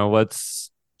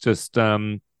 Let's just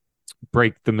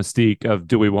break the mystique of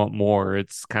do we want more?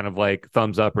 It's kind of like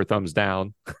thumbs up or thumbs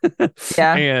down.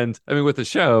 yeah, And I mean, with the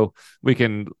show, we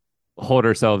can hold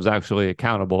ourselves actually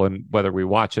accountable and whether we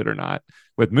watch it or not.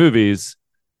 With movies,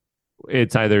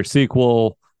 it's either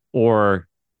sequel or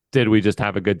did we just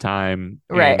have a good time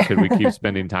right. and could we keep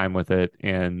spending time with it?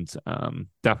 And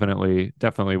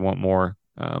definitely want more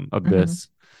of Hmm. this,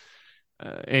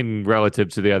 in relative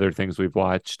to the other things we've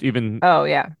watched. Even Oh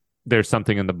yeah. There's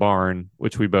Something in the Barn,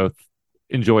 which we both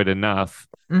enjoyed enough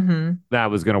Hmm. that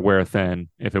was going to wear thin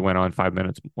if it went on 5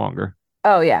 minutes longer.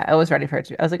 Oh yeah, I was ready for it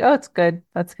to. I was like, oh, it's good.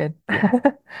 That's good. Yeah,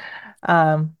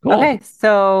 cool. Okay,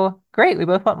 so great. We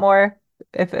both want more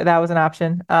if that was an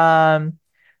option.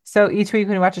 So each week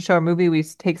when we watch a show or movie, we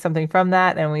take something from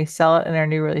that and we sell it in our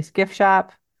new release gift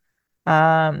shop.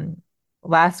 Um,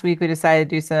 Last week we decided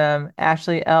to do some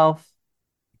Ashley Elf,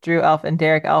 Drew Elf, and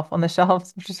Derek Elf on the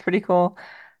shelves, which is pretty cool.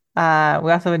 We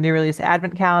also have a new release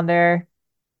advent calendar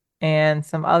and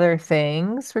some other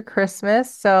things for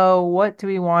Christmas. So what do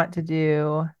we want to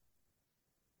do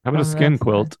How about a from skin this one?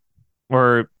 quilt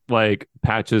or like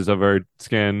patches of our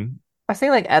skin? I was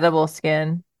thinking like edible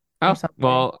skin or Oh, something.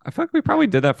 well, I feel like we probably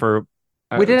did that for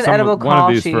We did an some edible one of call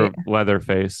these sheet. for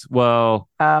Leatherface. Well,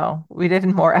 Oh, we did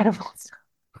more edibles.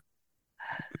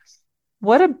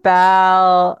 What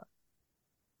about?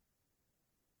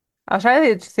 I was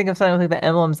trying to think of something with like the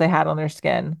emblems they had on their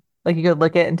skin. Like you could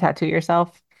lick it and tattoo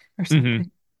yourself or hmm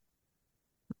something.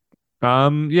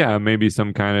 yeah, maybe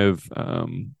some kind of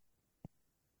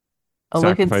A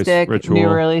lick and sacrifice stick new ritual.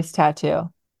 release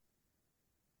tattoo.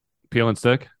 Peel and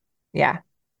stick, Yeah,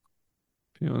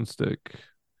 peel and stick,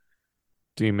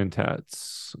 demon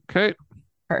tats. Okay,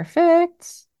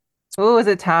 perfect. Oh, is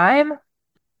it time?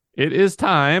 it is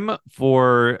time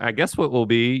for, I guess, what will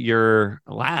be your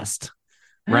last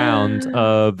round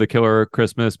of the Killer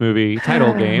Christmas movie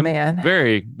title game. Man.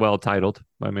 Very well titled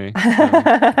by me.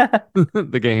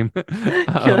 The game.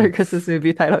 Killer Um, Christmas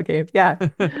movie title game. Yeah,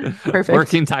 perfect.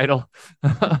 Working title.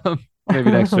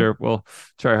 Maybe next year we'll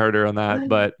try harder on that.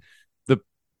 But the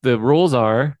the rules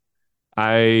are,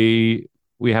 I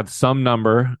we have some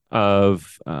number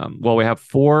of we have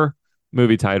four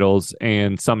movie titles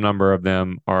and some number of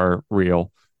them are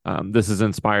real. This is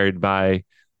inspired by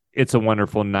It's a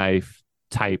Wonderful Knife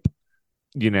type,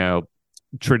 you know,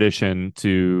 tradition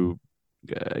to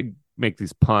uh, make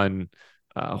these pun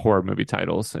horror movie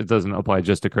titles. It doesn't apply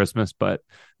just to Christmas, but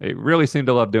they really seem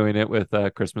to love doing it with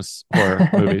Christmas horror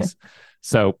movies.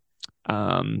 So,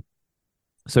 um,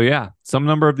 so yeah, some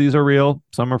number of these are real,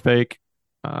 some are fake.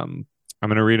 I'm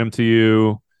going to read them to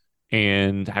you.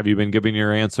 And have you been giving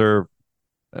your answer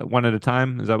one at a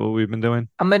time? Is that what we've been doing?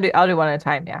 I'll do one at a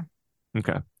time. Yeah.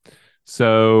 Okay.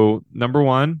 So, number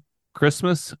one,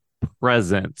 Christmas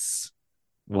presents,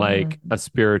 like Mm, a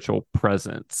spiritual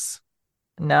presence.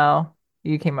 no,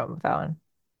 you came up with that one.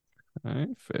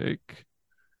 Okay, fake.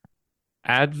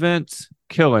 Advent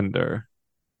calendar.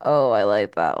 Oh, I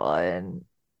like that one.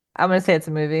 I'm gonna say it's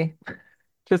a movie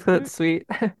just because Okay, it's sweet.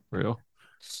 real.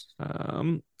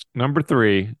 Um, Number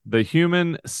three, the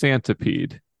human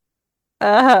centipede.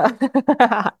 Uh,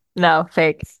 no,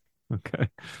 fake. Okay.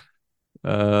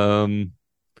 Um,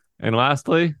 and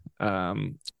lastly,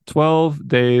 12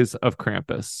 days of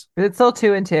Krampus. Is it still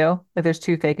two and two? Like there's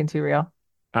two fake and two real.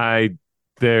 I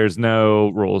There's no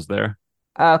rules there.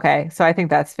 Okay, so I think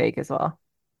that's fake as well.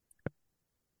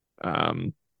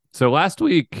 Um, so I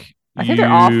think they're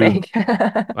all fake.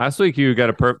 last week you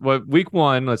got week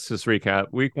one, let's just recap.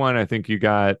 Week one, I think you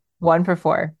got One for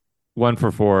four. 1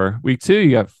 for 4. Week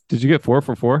two, did you get 4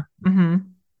 for 4? Mm-hmm.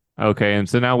 Okay, and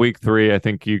so now week three, I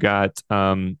think you got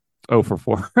 0 for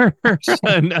 4.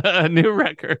 A new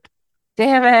record.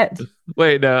 Damn it.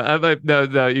 Wait,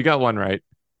 no, you got one right.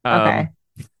 Um,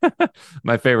 Okay.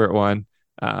 my favorite one,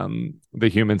 the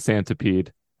human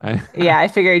centipede. I, Yeah, I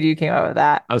figured you came up with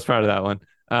that. I was proud of that one.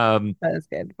 That is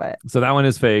good, but So that one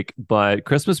is fake, but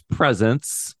Christmas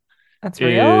Presents that's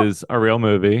real? is a real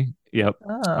movie. Yep.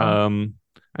 Oh. Um,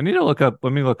 let me look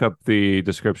up the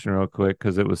description real quick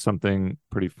because it was something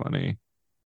pretty funny.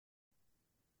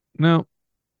 No,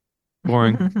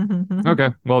 boring. Okay.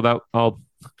 Well, I'll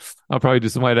probably do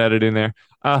some light editing there.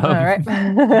 All right.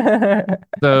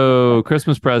 So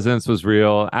Christmas Presents was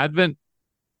real. Advent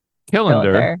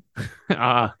calendar.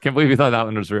 Cylinder. Can't believe you thought that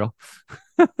one was real.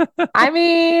 I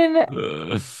mean,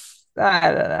 All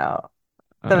I don't know.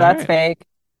 So that's right. fake.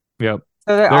 Yep.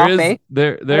 So they're There all is fake.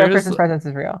 there But our there's Christmas presents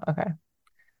is real. Okay.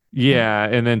 Yeah,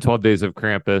 and then 12 Days of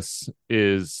Krampus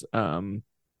is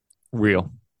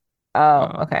real. Oh,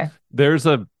 Uh, okay. there's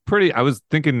a pretty I was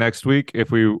thinking next week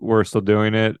if we were still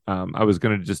doing it, I was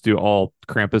gonna just do all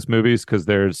Krampus movies because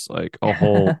there's like a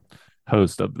whole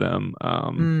host of them.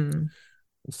 Hmm.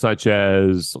 Such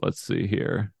as, let's see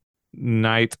here,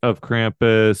 Night of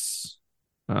Krampus,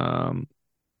 um,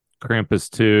 Krampus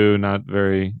 2, not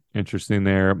very interesting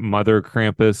there. Mother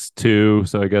Krampus 2,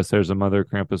 so I guess there's a Mother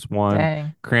Krampus 1.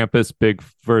 Dang. Krampus Big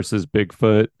versus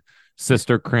Bigfoot,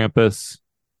 Sister Krampus,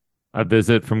 A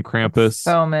Visit from That's Krampus,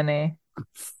 so many.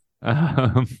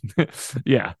 um,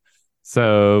 yeah.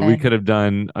 So we Okay. could have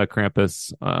done a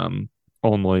Krampus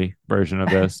only version of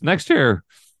this next year.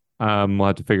 We'll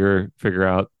have to figure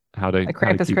out Like how to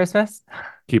Krampus Christmas.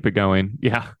 keep it going.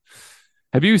 Yeah.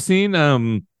 Have you seen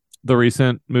the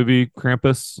recent movie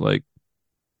Krampus, like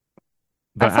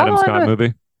the I saw the Adam one Scott with,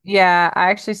 movie? yeah, I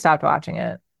actually stopped watching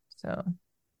it. So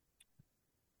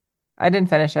I didn't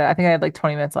finish it. I think I had like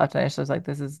 20 minutes left and I just was like,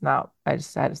 this is not, I had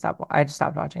to stop. I just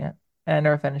stopped watching it and I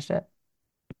never finished it.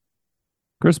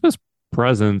 Christmas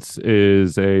Presents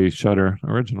is a Shudder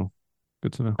original.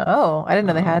 Good to know. Oh, I didn't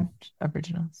know they had Um,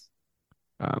 originals.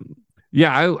 um,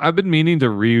 yeah, I've been meaning to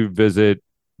revisit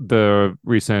the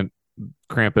recent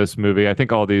Krampus movie. I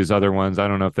think all these other ones, I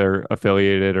don't know if they're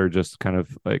affiliated or just kind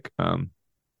of like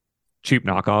cheap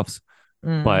knockoffs,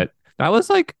 Mm. but that was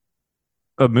like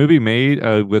a movie made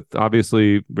with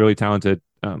obviously a really talented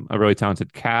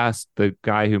cast. The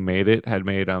guy who made it had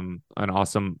made an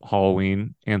awesome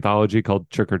Halloween anthology called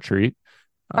Trick or Treat.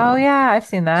 Oh Um, yeah, I've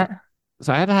seen so, that.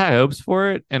 so I had high hopes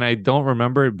for it, and I don't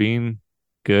remember it being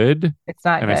good. It's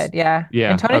not And good. Yeah. And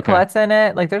yeah, Tony okay, Collette's in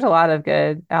it. Like there's a lot of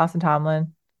good. Allison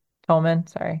Tolman,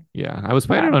 sorry. yeah. I was Yeah.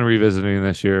 planning on revisiting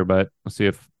this year, but let's see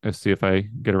if I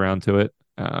get around to it.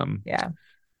 Yeah.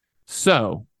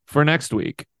 So for next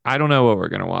week, I don't know what we're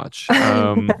gonna watch.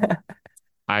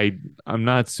 I I'm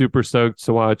not super stoked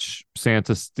to watch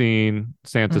Santa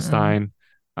Mm-mm. Stein.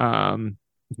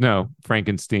 No,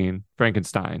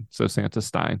 Frankenstein. So Santa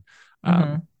Stein. Um,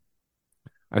 Hmm.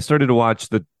 I started to watch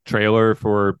the trailer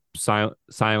for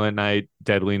Silent Night,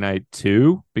 Deadly Night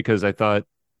 2 because I thought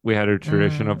we had a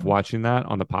tradition of Mm. watching that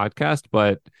on the podcast,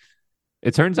 but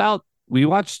it turns out we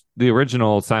watched the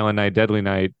original Silent Night, Deadly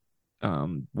Night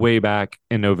way back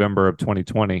in November of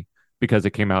 2020 because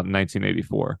it came out in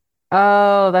 1984.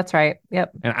 Oh, that's right.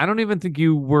 Yep. And I don't even think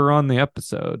you were on the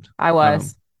episode. I Um,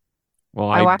 was. well,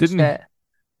 I I watched didn't. it.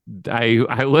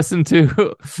 I listened to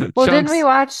Well, didn't we chunks.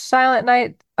 watch Silent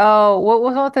Night? Oh, what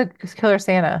was the one with the Killer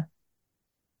Santa?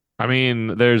 I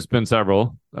mean, there's been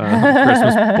several.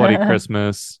 Christmas, Bloody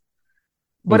Christmas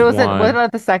But was it wasn't one. wasn't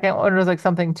it the second one? It was like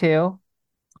something too.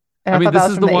 And I I mean, thought that this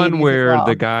was is from the the one 80s as where the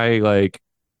well. guy like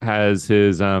has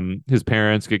his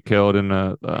parents get killed in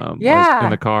a in the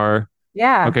Yeah. car.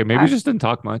 Yeah. Okay, maybe you just didn't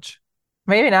talk much.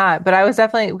 Maybe not, but I was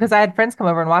definitely because I had friends come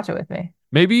over and watch it with me.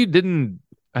 Maybe you didn't.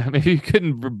 Maybe you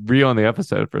couldn't be on the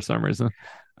episode for some reason.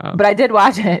 Um, But I did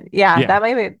watch it. Yeah, yeah. that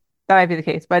might be the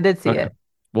case, but I did see Okay. it.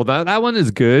 Well, that one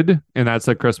is good, and that's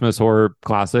a Christmas horror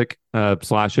classic,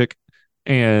 slashic,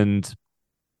 and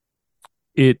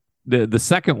the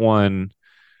second one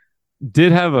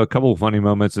did have a couple of funny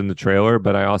moments in the trailer,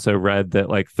 but I also read that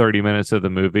like 30 minutes of the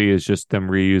movie is just them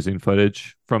reusing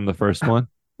footage from the first one.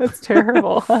 That's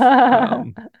terrible.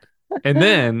 Um, and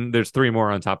then there's three more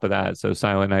on top of that. So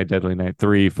Silent Night, Deadly Night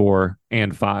 3, 4,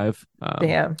 and 5.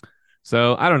 Damn.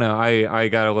 So I don't know. I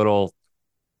got a little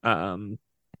um,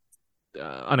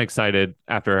 unexcited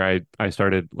after I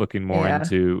started looking more Yeah.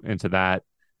 into that.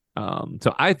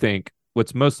 So I think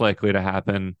what's most likely to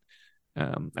happen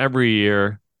every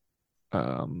year,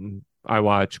 I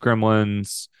watch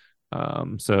Gremlins.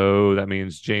 So that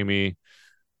means Jamie,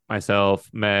 myself,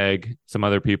 Meg, some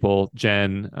other people,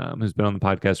 Jen, who's been on the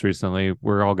podcast recently.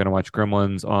 We're all going to watch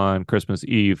Gremlins on Christmas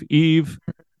Eve.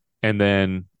 And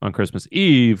then on Christmas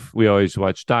Eve, we always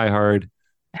watch Die Hard.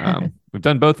 We've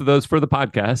done both of those for the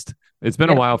podcast. It's been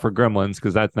a Yep. while for Gremlins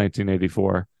because that's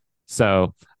 1984.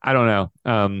 So I don't know.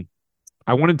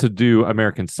 I wanted to do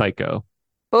American Psycho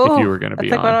if you Oh, were going to that's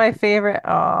be like one of on. my favorite.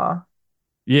 Oh,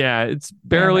 Yeah, it's damn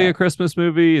barely a it. Christmas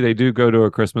movie. They do go to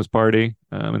a Christmas party,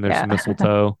 and there's Yeah. some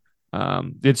mistletoe.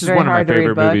 It's It's just very one of my hard to read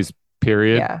favorite book. movies,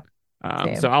 period. Yeah,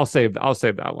 So same. I'll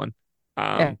save that one.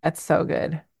 Yeah, Um, that's so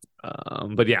good.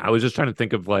 but yeah, I was just trying to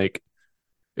think of like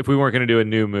if we weren't going to do a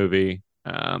new movie,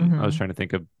 I was Hmm. trying to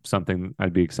think of something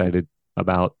I'd be excited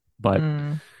about. But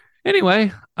Mm.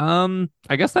 anyway,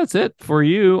 I guess that's it for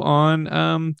you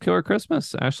on Killer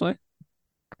Christmas, Ashley.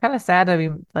 Kind of sad to be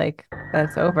like that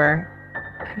it's over.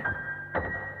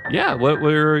 Yeah, what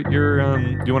were your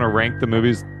do you want to rank the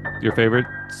movies your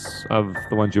favorites of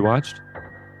the ones you watched?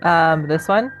 This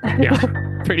one Yeah,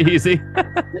 pretty easy.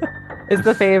 is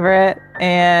the favorite,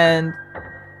 and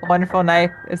Wonderful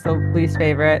Knife is the least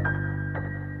favorite,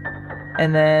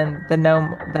 and then the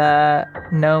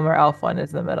gnome or elf one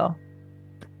is the middle.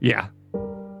 Yeah.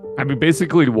 I mean,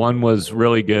 basically, one was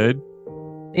really good,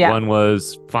 Yeah, one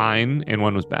was fine, and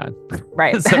one was bad.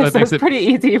 right. So it So it's pretty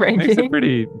easy makes it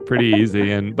ranking. pretty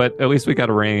easy. And but at least we got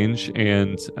a range.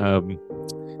 And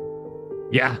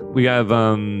yeah, we have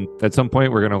at some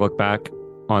point we're gonna look back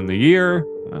on the year.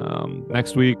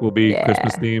 Next week will be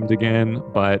Christmas Yeah. themed again,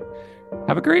 but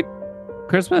have a great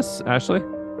Christmas, Ashley.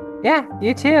 Yeah,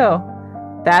 you too.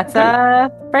 That's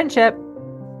friendship.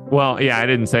 Well, yeah, I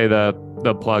didn't say the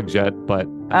plugs yet, but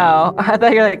Oh, I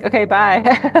thought you're like, okay, bye.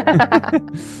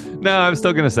 no, I'm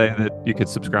still going to say that you could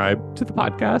subscribe to the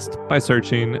podcast by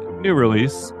searching New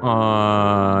Release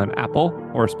on Apple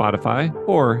or Spotify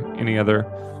or any other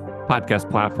podcast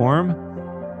platform.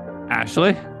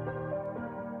 Ashley?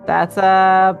 That's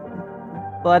a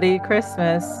bloody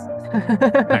Christmas.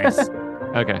 Nice.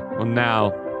 Okay. Well,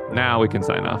 now we can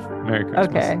sign off. Merry Christmas.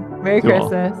 Okay. Merry To all.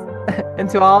 Christmas. And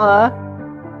to all,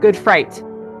 good fright.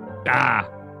 Ah,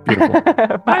 beautiful.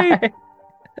 Bye.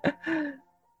 Bye.